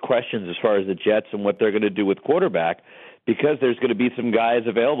serious questions as far as the Jets and what they're going to do with quarterback, because there's going to be some guys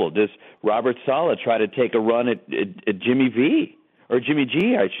available. Does Robert Saleh try to take a run at Jimmy G,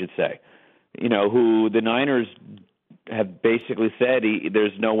 I should say, who the Niners have basically said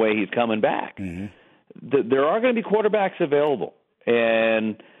there's no way he's coming back. Mm-hmm. There are going to be quarterbacks available.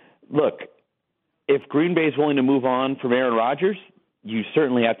 And look, if Green Bay is willing to move on from Aaron Rodgers, you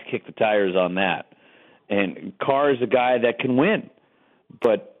certainly have to kick the tires on that. And Carr is a guy that can win.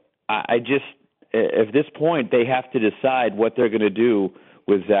 But I just, at this point, they have to decide what they're going to do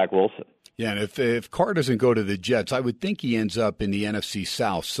with Zach Wilson. Yeah, and if Carr doesn't go to the Jets, I would think he ends up in the NFC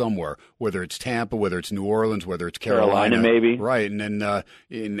South somewhere, whether it's Tampa, whether it's New Orleans, whether it's Carolina maybe. Right, and then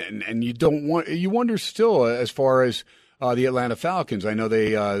and you wonder still as far as the Atlanta Falcons. I know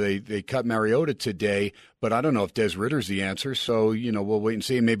they cut Mariota today, but I don't know if Des Ritter's the answer. So we'll wait and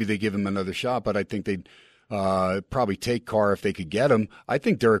see. Maybe they give him another shot, but I think they'd probably take Carr if they could get him. I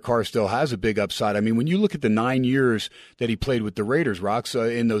think Derek Carr still has a big upside. I mean, when you look at the 9 years that he played with the Raiders, Rox,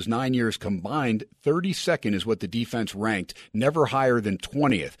 in those 9 years combined, 32nd is what the defense ranked, never higher than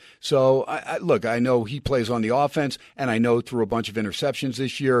 20th. So, I know he plays on the offense, and I know through a bunch of interceptions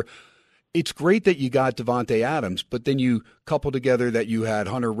this year. It's great that you got Devontae Adams, but then you couple together that you had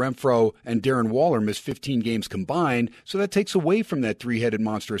Hunter Renfrow and Darren Waller miss 15 games combined, so that takes away from that three-headed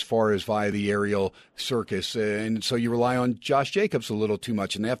monster as far as via the aerial circus. And so you rely on Josh Jacobs a little too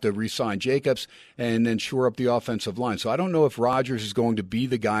much, and they have to re-sign Jacobs and then shore up the offensive line. So I don't know if Rodgers is going to be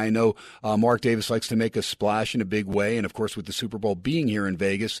the guy. I know Mark Davis likes to make a splash in a big way, and, of course, with the Super Bowl being here in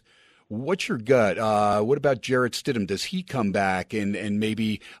Vegas, what's your gut? What about Jarrett Stidham? Does he come back and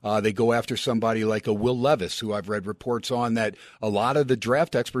maybe they go after somebody like a Will Levis, who I've read reports on that a lot of the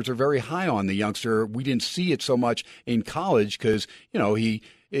draft experts are very high on the youngster. We didn't see it so much in college because,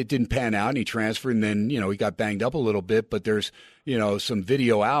 it didn't pan out and he transferred and then, he got banged up a little bit. But there's, some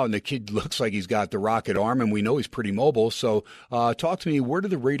video out and the kid looks like he's got the rocket arm and we know he's pretty mobile. So talk to me, where do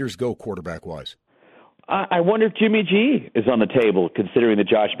the Raiders go quarterback-wise? I wonder if Jimmy G is on the table, considering the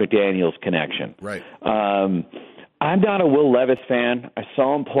Josh McDaniels connection. Right. I'm not a Will Levis fan. I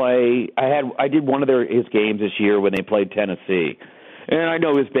saw him play. I did one of his games this year when they played Tennessee, and I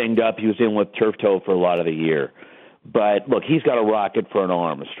know he was banged up. He was in with turf toe for a lot of the year. But look, he's got a rocket for an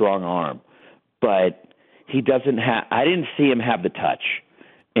arm, a strong arm. But he doesn't have. I didn't see him have the touch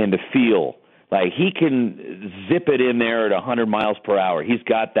and the feel. Like he can zip it in there at 100 miles per hour. He's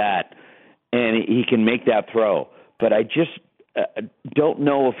got that. And he can make that throw. But I just don't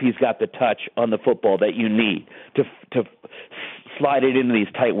know if he's got the touch on the football that you need to slide it into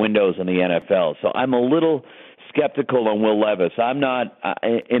these tight windows in the NFL. So I'm a little skeptical on Will Levis. I'm not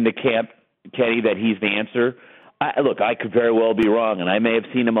in the camp, Kenny, that he's the answer. I could very well be wrong, and I may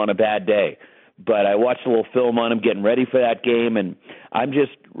have seen him on a bad day. But I watched a little film on him getting ready for that game, and I'm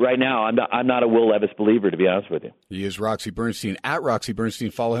just right now I'm not a Will Levis believer, to be honest with you. He is Roxy Bernstein at Roxy Bernstein.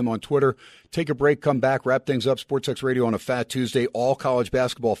 Follow him on Twitter. Take a break, come back, wrap things up. SportsX Radio on a Fat Tuesday, all college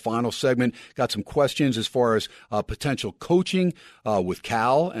basketball final segment. Got some questions as far as potential coaching with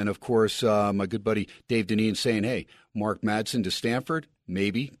Cal, and of course my good buddy Dave Deneen saying, hey, Mark Madsen to Stanford.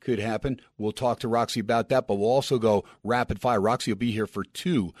 Maybe, could happen. We'll talk to Roxy about that, but we'll also go rapid fire. Roxy will be here for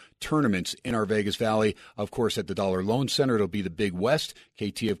 2 tournaments in our Vegas Valley. Of course, at the Dollar Loan Center, it'll be the Big West.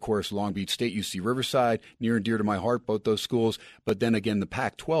 KT, of course, Long Beach State, UC Riverside, near and dear to my heart, both those schools. But then again, the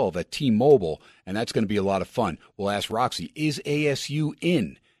Pac-12 at T-Mobile, and that's going to be a lot of fun. We'll ask Roxy, is ASU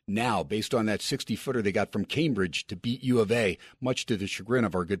in now, based on that 60-footer they got from Cambridge to beat U of A, much to the chagrin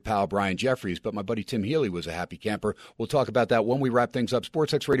of our good pal Brian Jeffries. But my buddy Tim Healy was a happy camper. We'll talk about that when we wrap things up.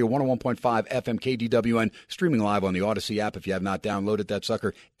 SportsX Radio 101.5 FM KDWN, streaming live on the Odyssey app. If you have not downloaded that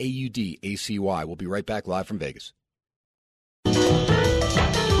sucker, AUDACY. We'll be right back live from Vegas.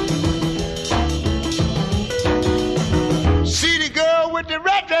 City girl with the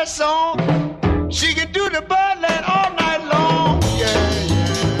red dress on. She can do the Birdland all night long. Yeah,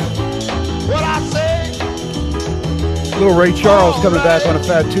 yeah. What I say? Little Ray Charles coming back on a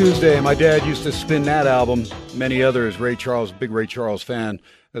Fat Tuesday. My dad used to spin that album. Many others. Ray Charles, big Ray Charles fan.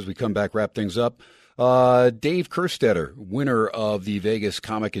 As we come back, wrap things up. Dave Kerstetter, winner of the Vegas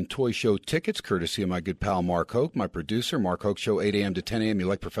Comic and Toy Show tickets, courtesy of my good pal Mark Hoke, my producer. Mark Hoke Show, 8 a.m. to 10 a.m. You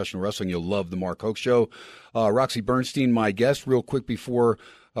like professional wrestling, you'll love the Mark Hoke Show. Roxy Bernstein, my guest. Real quick before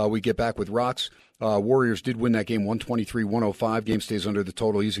we get back with Rox. Warriors did win that game 123-105. Game stays under the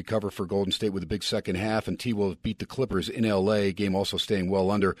total. Easy cover for Golden State with a big second half. And T-Wolves beat the Clippers in L.A. Game also staying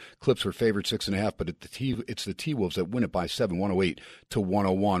well under. Clips were favored 6.5, but it's the T-Wolves that win it by 7,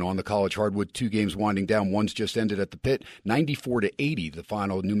 108-101. On the college hardwood, 2 games winding down. One's just ended at the pit. 94-80, the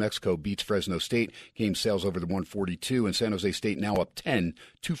final. New Mexico beats Fresno State. Game sails over the 142. And San Jose State now up 10.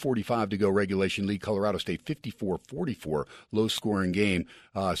 2:45 to go regulation lead. Colorado State 54-44. Low-scoring game.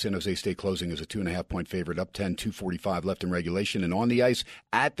 San Jose State closing as a 2.5-point favorite, up 10, 2:45 left in regulation. And on the ice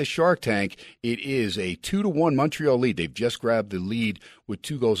at the Shark Tank, it is a 2-1 Montreal lead. They've just grabbed the lead with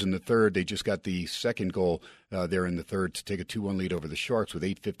 2 goals in the third. They just got the second goal there in the third to take a 2-1 lead over the Sharks with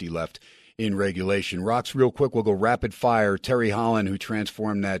 8:50 left in regulation. Rox, real quick, we'll go rapid fire. Terry Holland, who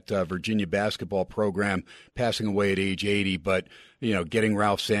transformed that Virginia basketball program, passing away at age 80, but getting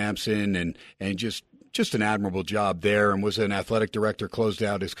Ralph Sampson and just an admirable job there, and was an athletic director, closed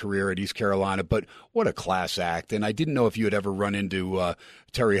out his career at East Carolina. But what a class act. And I didn't know if you had ever run into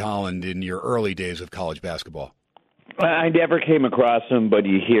Terry Holland in your early days of college basketball. I never came across him, but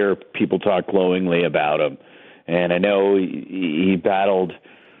you hear people talk glowingly about him. And I know he battled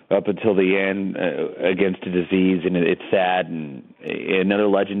up until the end against a disease, and it's sad. And another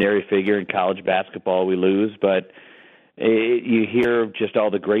legendary figure in college basketball we lose, but you hear just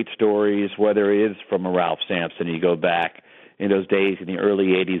all the great stories, whether it is from a Ralph Sampson. You go back in those days in the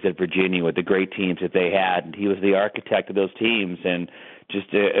early 80s at Virginia with the great teams that they had, and he was the architect of those teams, and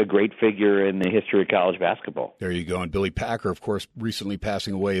just a great figure in the history of college basketball. There you go. And Billy Packer, of course, recently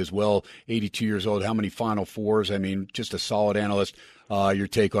passing away as well, 82 years old. How many Final Fours? I mean, just a solid analyst. Your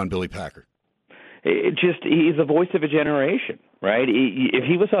take on Billy Packer? He's the voice of a generation, right? If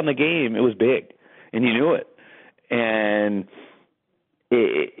he was on the game, it was big, and you knew it. And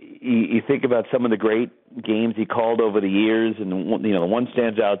you think about some of the great games he called over the years, and the one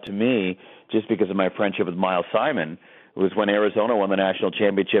stands out to me just because of my friendship with Miles Simon. It was when Arizona won the national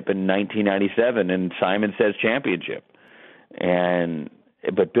championship in 1997, and Simon says championship.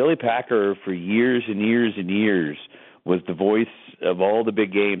 But Billy Packer, for years and years and years, was the voice of all the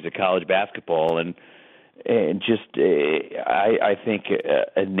big games of college basketball, and just I think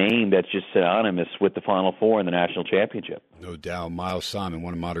a name that's just synonymous with the Final Four and the national championship. No doubt. Miles Simon,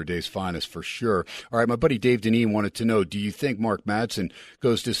 one of modern day's finest for sure. All right, my buddy Dave Deneen wanted to know, do you think Mark Madsen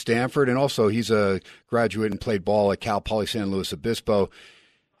goes to Stanford? And also, he's a graduate and played ball at Cal Poly San Luis Obispo.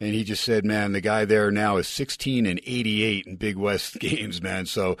 And he just said, man, the guy there now is 16-88 in Big West games, man.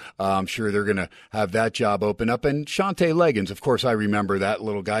 So I'm sure they're going to have that job open up. And Shante Leggins, of course, I remember that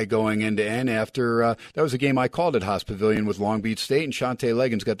little guy going end to end after that was a game I called at Haas Pavilion with Long Beach State. And Shante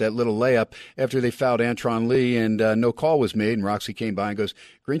Leggins got that little layup after they fouled Antron Lee, and no call was made. And Roxy came by and goes,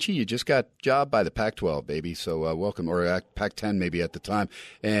 Grinchy, you just got jobbed by the Pac-12, baby. So welcome, or Pac-10 maybe at the time.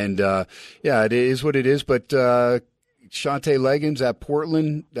 And yeah, it is what it is. But Shante Leggins at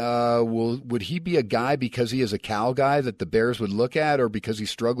Portland, would he be a guy because he is a Cal guy that the Bears would look at, or because he's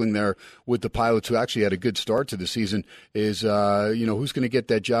struggling there with the Pilots, who actually had a good start to the season? Is who's going to get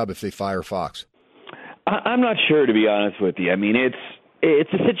that job if they fire Fox? I'm not sure, to be honest with you. I mean,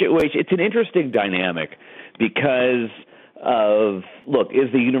 it's a situation. It's an interesting dynamic because of, look,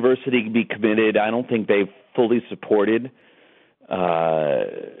 is the university be committed? I don't think they've fully supported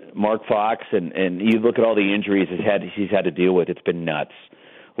Mark Fox, and you look at all the injuries he's had to deal with. It's been nuts.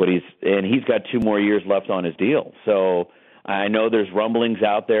 He's got 2 more years left on his deal. So I know there's rumblings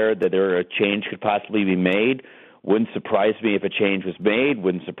out there that a change could possibly be made. Wouldn't surprise me if a change was made.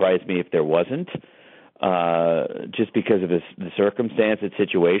 Wouldn't surprise me if there wasn't, just because of the circumstance, the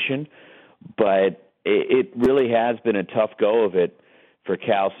situation. But it really has been a tough go of it for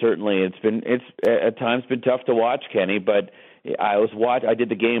Cal. Certainly, it's at times been tough to watch, Kenny, but I did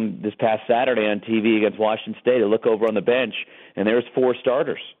the game this past Saturday on TV against Washington State. I look over on the bench, and there's 4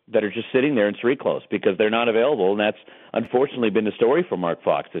 starters that are just sitting there in street clothes because they're not available, and that's unfortunately been the story for Mark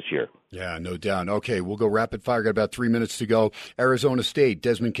Fox this year. Yeah, no doubt. Okay, we'll go rapid fire. Got about 3 minutes to go. Arizona State,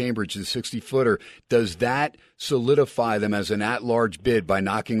 Desmond Cambridge, the 60-footer. Does that solidify them as an at-large bid by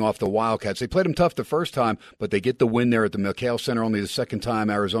knocking off the Wildcats? They played them tough the first time, but they get the win there at the McHale Center. Only the second time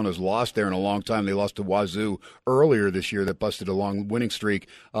Arizona's lost there in a long time. They lost to Wazoo earlier this year. That busted busted a long winning streak.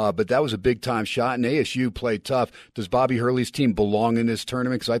 But that was a big-time shot, and ASU played tough. Does Bobby Hurley's team belong in this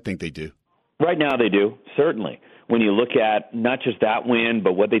tournament? Because I think they do. Right now they do, certainly. When you look at not just that win,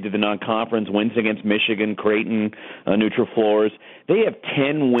 but what they did the non-conference, wins against Michigan, Creighton, Neutral Floors, they have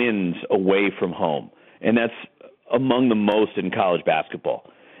 10 wins away from home, and that's among the most in college basketball.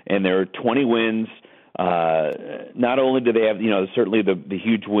 And there are 20 wins. Not only do they have, certainly the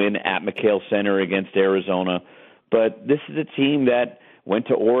huge win at McHale Center against Arizona, but this is a team that went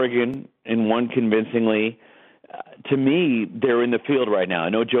to Oregon and won convincingly. To me, they're in the field right now. I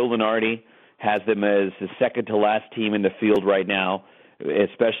know Joe Lunardi has them as the second to last team in the field right now,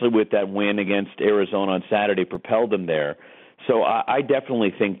 especially with that win against Arizona on Saturday, propelled them there. So I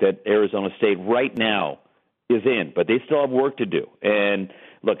definitely think that Arizona State right now is in, but they still have work to do. And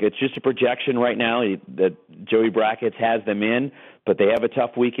look, it's just a projection right now that Joey Brackets has them in, but they have a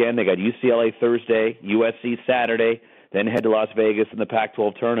tough weekend. They got UCLA Thursday, USC Saturday, then head to Las Vegas in the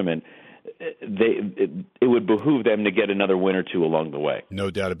Pac-12 tournament. It would behoove them to get another win or two along the way. No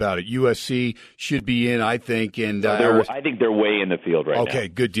doubt about it. USC should be in, I think. And I think they're way in the field right now. Okay,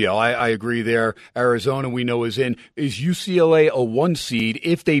 good deal. I agree there. Arizona, we know, is in. Is UCLA a 1 seed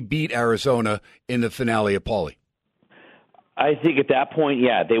if they beat Arizona in the finale of Pauley? I think at that point,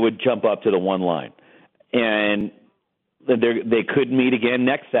 yeah, they would jump up to the 1 line. And they could meet again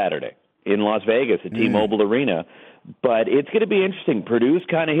next Saturday in Las Vegas at T-Mobile Arena. But it's going to be interesting. Purdue's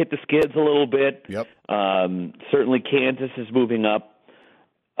kind of hit the skids a little bit. Yep. Certainly Kansas is moving up.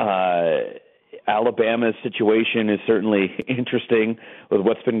 Alabama's situation is certainly interesting with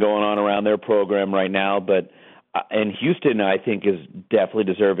what's been going on around their program right now. But and Houston, I think, is definitely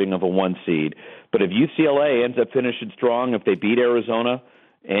deserving of a 1 seed. But if UCLA ends up finishing strong, if they beat Arizona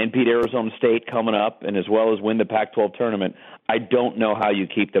and beat Arizona State coming up, and as well as win the Pac-12 tournament, I don't know how you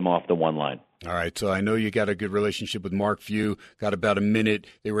keep them off the 1 line. All right, so I know you got a good relationship with Mark Few. Got about a minute.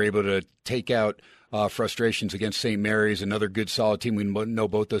 They were able to take out frustrations against St. Mary's, another good, solid team. We know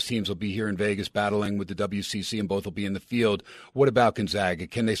both those teams will be here in Vegas battling with the WCC, and both will be in the field. What about Gonzaga?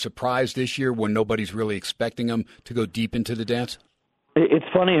 Can they surprise this year when nobody's really expecting them to go deep into the dance? It's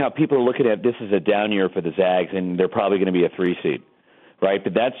funny how people are looking at this as a down year for the Zags, and they're probably going to be a 3 seed, right?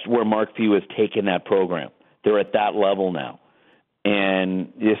 But that's where Mark Few has taken that program. They're at that level now.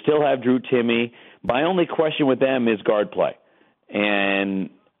 And you still have Drew Timme. My only question with them is guard play. And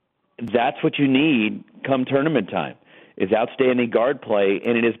that's what you need come tournament time, is outstanding guard play,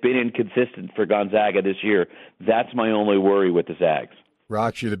 and it has been inconsistent for Gonzaga this year. That's my only worry with the Zags.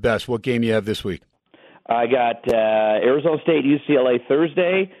 Rox, you're the best. What game you have this week? I got Arizona State, UCLA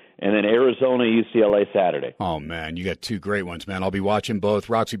Thursday, and then Arizona, UCLA Saturday. Oh, man, you got 2 great ones, man. I'll be watching both.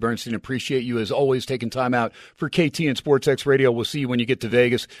 Roxy Bernstein, appreciate you, as always, taking time out for KT and SportsX Radio. We'll see you when you get to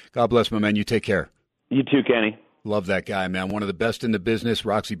Vegas. God bless, my man. You take care. You too, Kenny. Love that guy, man. One of the best in the business,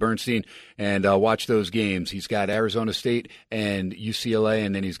 Roxy Bernstein. And watch those games. He's got Arizona State and UCLA,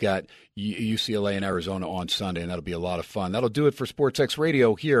 and then he's got UCLA and Arizona on Sunday, and that'll be a lot of fun. That'll do it for SportsX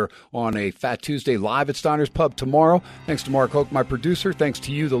Radio here on a Fat Tuesday live at Steiner's Pub tomorrow. Thanks to Mark Hoke, my producer. Thanks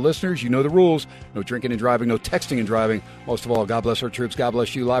to you, the listeners. You know the rules. No drinking and driving, no texting and driving. Most of all, God bless our troops. God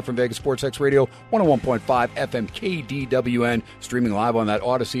bless you. Live from Vegas, SportsX Radio, 101.5 FM KDWN, streaming live on that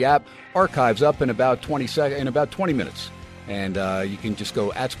Odyssey app. Archives up in about 20 minutes. And you can just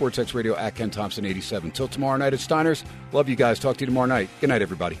go at SportsX Radio, at Ken Thompson 87. Till tomorrow night at Steiner's. Love you guys. Talk to you tomorrow night. Good night,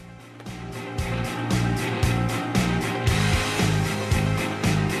 everybody.